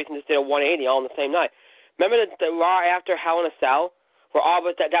everything just did a 180 all on the same night. Remember the Raw after Hell in a Cell? Where all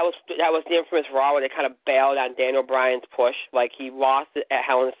but that was the infamous Raw where they kind of bailed on Daniel Bryan's push. Like he lost it at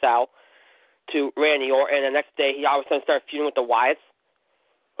Hell in a Cell to Randy Orton, and the next day he all of a sudden started feuding with the Wyatts.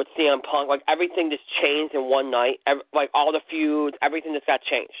 With CM Punk, like everything just changed in one night. Like all the feuds, everything just got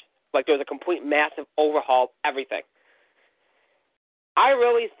changed. Like there was a complete massive overhaul of everything. I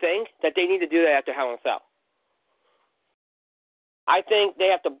really think that they need to do that after Hell in a Cell. I think they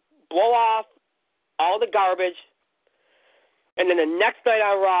have to blow off all the garbage, and then the next night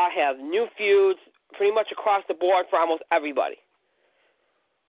on Raw have new feuds pretty much across the board for almost everybody.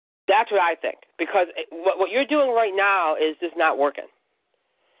 That's what I think. Because what you're doing right now is just not working.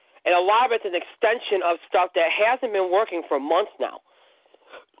 And a lot of it's an extension of stuff that hasn't been working for months now.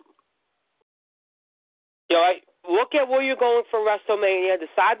 You know, right? Look at where you're going for WrestleMania,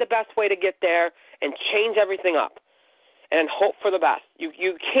 decide the best way to get there, and change everything up. And then hope for the best. You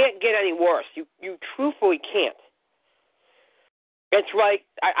can't get any worse. You truthfully can't. It's like,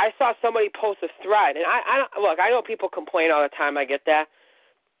 I saw somebody post a thread, and I know people complain all the time, I get that.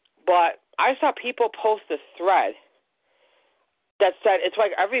 But I saw people post a thread that said it's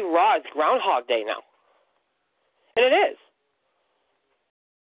like every Raw is Groundhog Day now. And it is.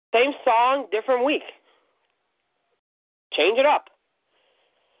 Same song, different week. Change it up.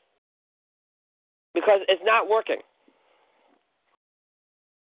 Because it's not working.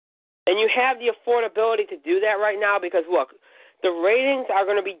 And you have the affordability to do that right now because, look, the ratings are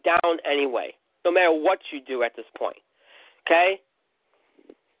going to be down anyway, no matter what you do at this point. Okay?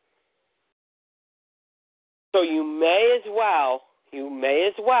 So you may as well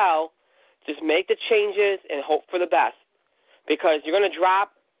just make the changes and hope for the best. Because you're going to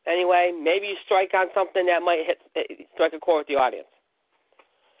drop anyway. Maybe you strike on something that might strike a chord with the audience.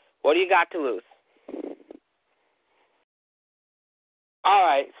 What do you got to lose? All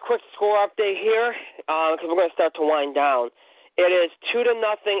right, quick score update here because we're going to start to wind down. It is 2-0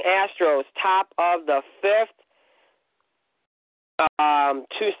 Astros, top of the fifth.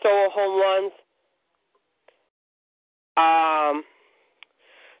 2 solo home runs.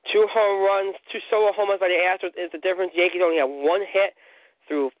 2 home runs, 2 solo home runs by the Astros is the difference. Yankees only have 1 hit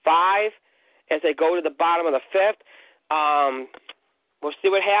through 5 as they go to the bottom of the fifth. We'll see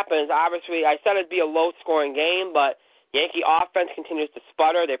what happens. Obviously, I said it'd be a low-scoring game, but Yankee offense continues to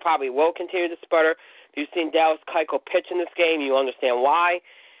sputter. They probably will continue to sputter. If you've seen Dallas Keuchel pitch in this game, you understand why.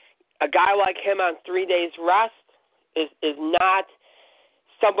 A guy like him on 3 days rest is not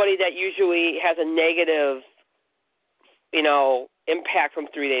somebody that usually has a negative, impact from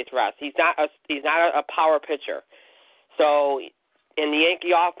 3 days rest. He's not a power pitcher. So, and the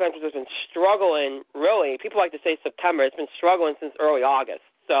Yankee offense has been struggling, really. People like to say September. It's been struggling since early August.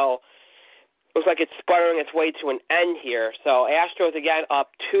 So, looks like it's sputtering its way to an end here. So, Astros, again,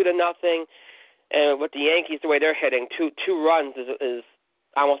 up 2-0. And with the Yankees, the way they're hitting, two runs is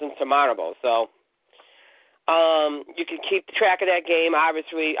almost insurmountable. So, you can keep track of that game,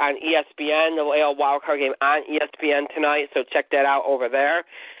 obviously, on ESPN, the AL wildcard game on ESPN tonight, so check that out over there.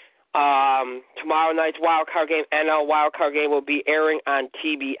 Tomorrow night's wildcard game, NL wildcard game, will be airing on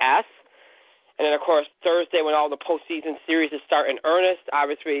TBS. And then, of course, Thursday, when all the postseason series start in earnest,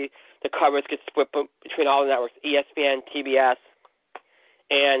 obviously the coverage gets split between all the networks, ESPN, TBS,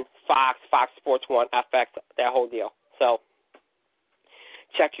 and Fox Sports 1, FX, that whole deal. So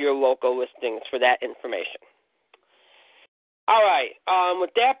check your local listings for that information. All right.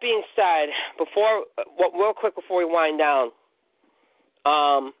 With that being said, real quick before we wind down,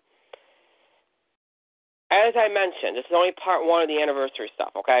 as I mentioned, this is only part one of the anniversary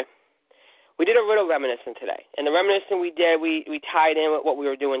stuff, okay? We did a riddle reminiscing today. And the reminiscing we did, we tied in with what we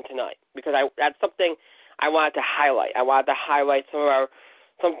were doing tonight because that's something I wanted to highlight. I wanted to highlight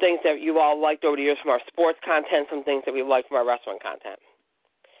some things that you all liked over the years from our sports content, some things that we liked from our wrestling content.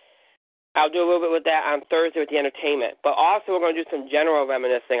 I'll do a little bit with that on Thursday with the entertainment. But also we're going to do some general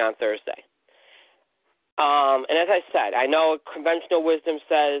reminiscing on Thursday. And as I said, I know conventional wisdom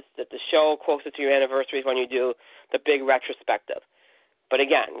says that the show closer to your anniversary is when you do the big retrospective. But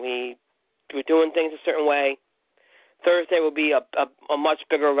again, we're doing things a certain way. Thursday will be a much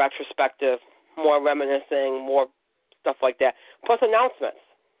bigger retrospective, more reminiscing, more stuff like that, plus announcements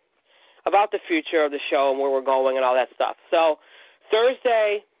about the future of the show and where we're going and all that stuff. So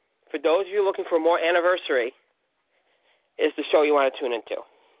Thursday, for those of you looking for more anniversary, is the show you want to tune into.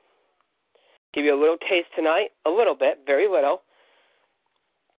 Give you a little taste tonight, a little bit, very little.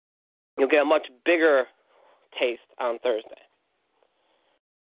 You'll get a much bigger taste on Thursday.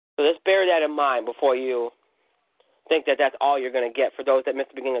 So just bear that in mind before you think that that's all you're going to get. For those that missed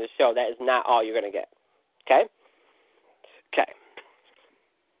the beginning of the show, that is not all you're going to get. Okay? Okay.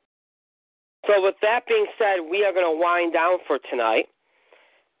 So with that being said, we are going to wind down for tonight.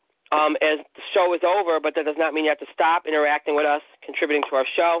 As the show is over, but that does not mean you have to stop interacting with us, contributing to our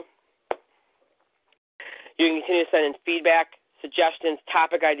show. You can continue to send in feedback, suggestions,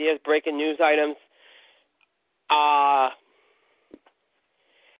 topic ideas, breaking news items,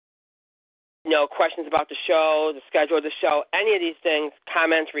 questions about the show, the schedule of the show, any of these things,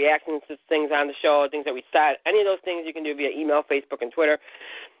 comments, reactions to things on the show, things that we said, any of those things you can do via email, Facebook, and Twitter.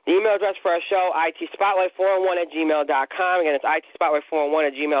 The email address for our show, itspotlight401@gmail.com. Again, it's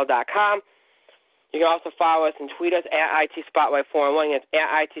itspotlight401@gmail.com. You can also follow us and tweet us at itspotlight401. It's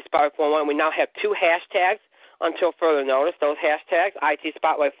at itspotlight401. We now have 2 hashtags until further notice. Those hashtags,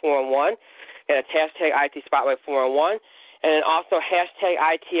 itspotlight401, and it's hashtag itspotlight401. And then also hashtag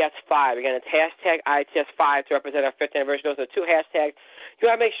ITS5. Again, it's hashtag ITS5 to represent our 5th anniversary. Those are 2 hashtags. You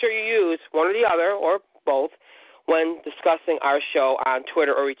got to make sure you use one or the other or both when discussing our show on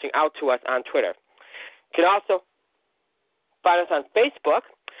Twitter or reaching out to us on Twitter. You can also find us on Facebook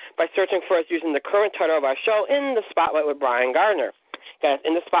by searching for us using the current title of our show, In the Spotlight with Brian Gardner. Guys,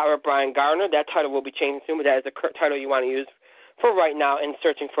 In the Spotlight with Brian Gardner. That title will be changing soon, but that is the current title you want to use for right now in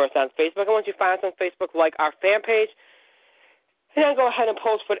searching for us on Facebook. And once you find us on Facebook, like our fan page, and then go ahead and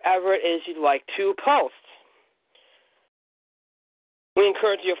post whatever it is you'd like to post. We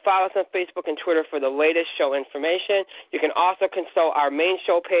encourage you to follow us on Facebook and Twitter for the latest show information. You can also consult our main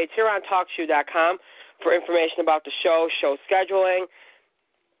show page here on TalkShoe.com for information about the show scheduling.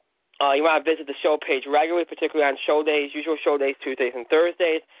 You want to visit the show page regularly, particularly on show days, usual show days, Tuesdays and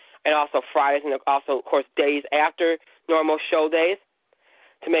Thursdays, and also Fridays, and also, of course, days after normal show days,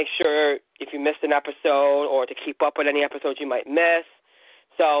 to make sure if you missed an episode or to keep up with any episodes you might miss.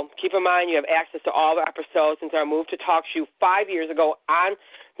 So keep in mind you have access to all the episodes since our move to TalkShoe 5 years ago on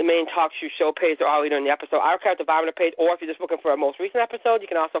the main TalkShoe show page. They're all either in the episode archive at the bottom of the page, or if you're just looking for a most recent episode, you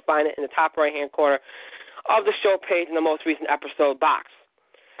can also find it in the top right-hand corner of the show page in the most recent episode box.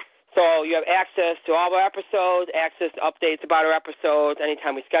 So you have access to all our episodes, access to updates about our episodes,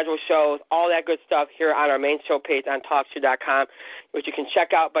 anytime we schedule shows, all that good stuff here on our main show page on TalkShoe.com, which you can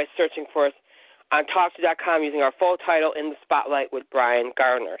check out by searching for us on TalkShoe.com using our full title, In the Spotlight with Brian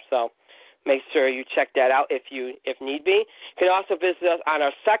Gardner. So make sure you check that out if need be. You can also visit us on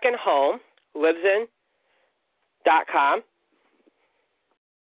our second home, Libsyn.com,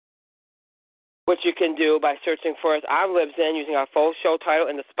 which you can do by searching for us on Libsyn using our full show title,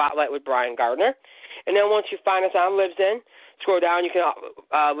 In the Spotlight with Brian Gardner. And then once you find us on Libsyn, scroll down, you can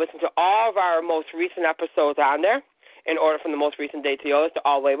listen to all of our most recent episodes on there in order from the most recent date to the others. They're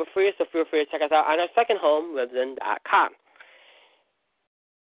all labeled for you, so feel free to check us out on our second home, Libsyn.com.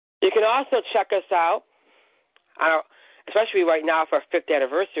 You can also check us out, especially right now for our 5th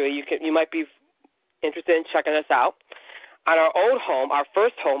anniversary. You might be interested in checking us out on our old home, our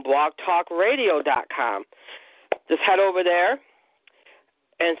first home, blogtalkradio.com. Just head over there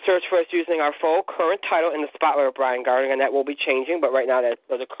and search for us using our full current title, In the Spotlight with Brian Gardner, and that will be changing, but right now that's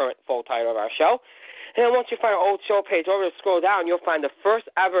the current full title of our show. And then once you find our old show page, over to scroll down, you'll find the first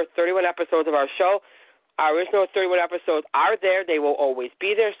ever 31 episodes of our show. Our original 31 episodes are there. They will always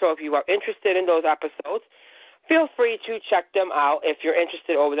be there. So if you are interested in those episodes, feel free to check them out if you're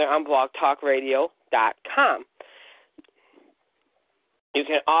interested over there on blogtalkradio.com. You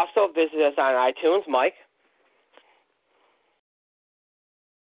can also visit us on iTunes, Mike.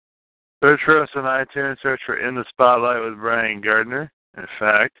 Search for us on iTunes. Search for In the Spotlight with Brian Gardner. In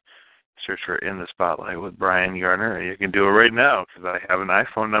fact, search for In the Spotlight with Brian Gardner. You can do it right now because I have an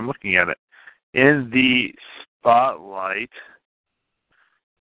iPhone and I'm looking at it. In the Spotlight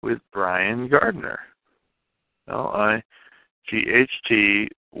with Brian Gardner. L-I-G-H-T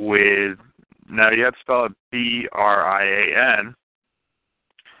with, now you have to spell it B-R-I-A-N.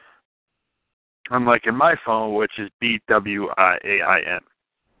 Unlike in my phone, which is B-W-I-A-I-N.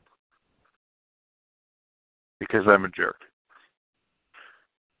 Because I'm a jerk.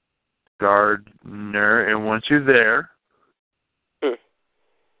 Gardner, and once you're there,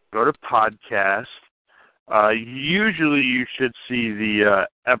 go to podcast. Usually you should see the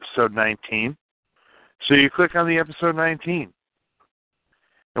episode 19. So you click on the episode 19.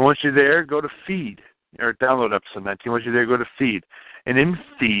 And once you're there, go to feed, or download episode 19. Once you're there, go to feed. And in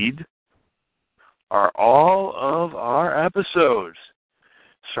feed are all of our episodes,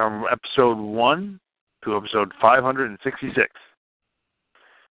 from episode 1 to episode 566.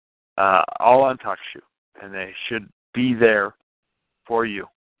 All on TalkShoe. And they should be there for you.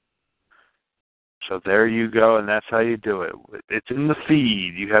 So there you go, and that's how you do it. It's in the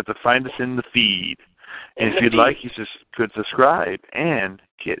feed. You have to find us in the feed. And if you'd like, you just could subscribe and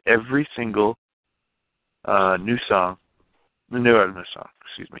get every single new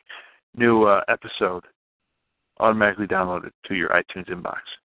episode automatically downloaded to your iTunes inbox.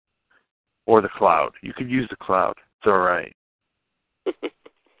 Or the cloud. You could use the cloud. It's all right.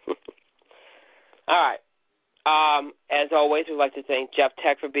 All right. As always, we'd like to thank Jeff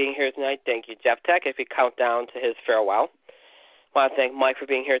Tech for being here tonight. Thank you, Jeff Tech, as we count down to his farewell. I want to thank Mike for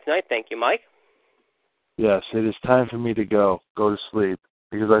being here tonight. Thank you, Mike. Yes, it is time for me to go to sleep,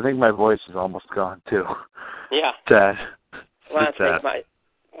 because I think my voice is almost gone, too. Yeah. Sad. I want to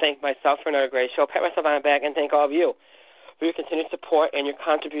thank myself for another great show, pat myself on the back, and thank all of you for your continued support and your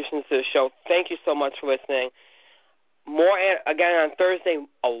contributions to the show. Thank you so much for listening. More, again, on Thursday,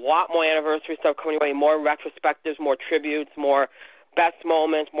 a lot more anniversary stuff coming your way, more retrospectives, more tributes, more best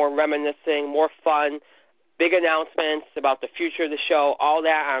moments, more reminiscing, more fun, big announcements about the future of the show, all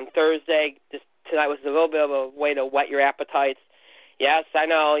that on Thursday. Tonight was a little bit of a way to whet your appetites. Yes, I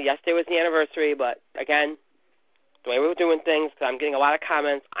know, yesterday was the anniversary, but, again, the way we were doing things, because I'm getting a lot of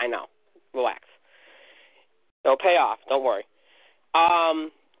comments, I know. Relax. It'll pay off. Don't worry.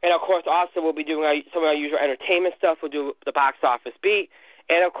 And, of course, also we'll be doing some of our usual entertainment stuff. We'll do the box office beat.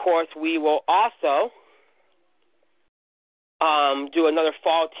 And, of course, we will also do another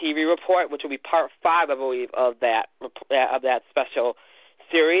fall TV report, which will be part 5, I believe, of that special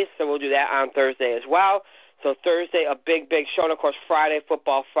series. So we'll do that on Thursday as well. So Thursday, a big, big show. And, of course, Friday,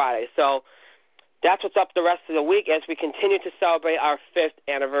 Football Friday. So that's what's up the rest of the week as we continue to celebrate our 5th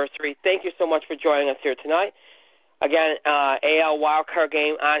anniversary. Thank you so much for joining us here tonight. Again, AL wildcard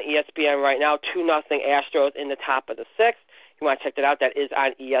game on ESPN right now, 2-0 Astros in the top of the 6th. You want to check that out. That is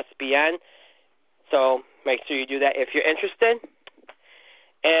on ESPN. So make sure you do that if you're interested.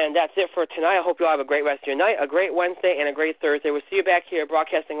 And that's it for tonight. I hope you all have a great rest of your night, a great Wednesday, and a great Thursday. We'll see you back here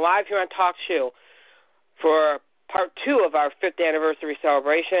broadcasting live here on TalkShoe for part 2 of our 5th anniversary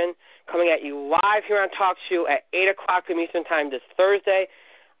celebration, coming at you live here on TalkShoe at 8 o'clock Eastern Time this Thursday,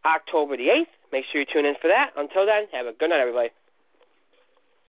 October the 8th. Make sure you tune in for that. Until then, have a good night, everybody.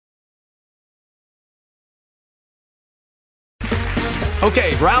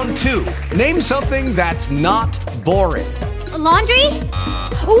 Okay, round 2. Name something that's not boring. A laundry?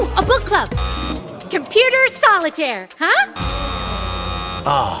 Ooh, a book club. Computer solitaire, huh?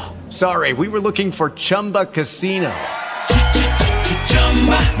 Ah, sorry, we were looking for Chumba Casino.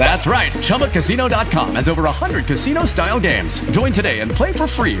 That's right. ChumbaCasino.com has over 100 casino-style games. Join today and play for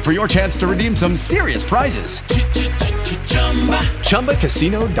free for your chance to redeem some serious prizes.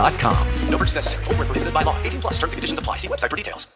 ChumbaCasino.com. No purchase necessary. Void where prohibited by law. 18+. Terms and conditions apply. See website for details.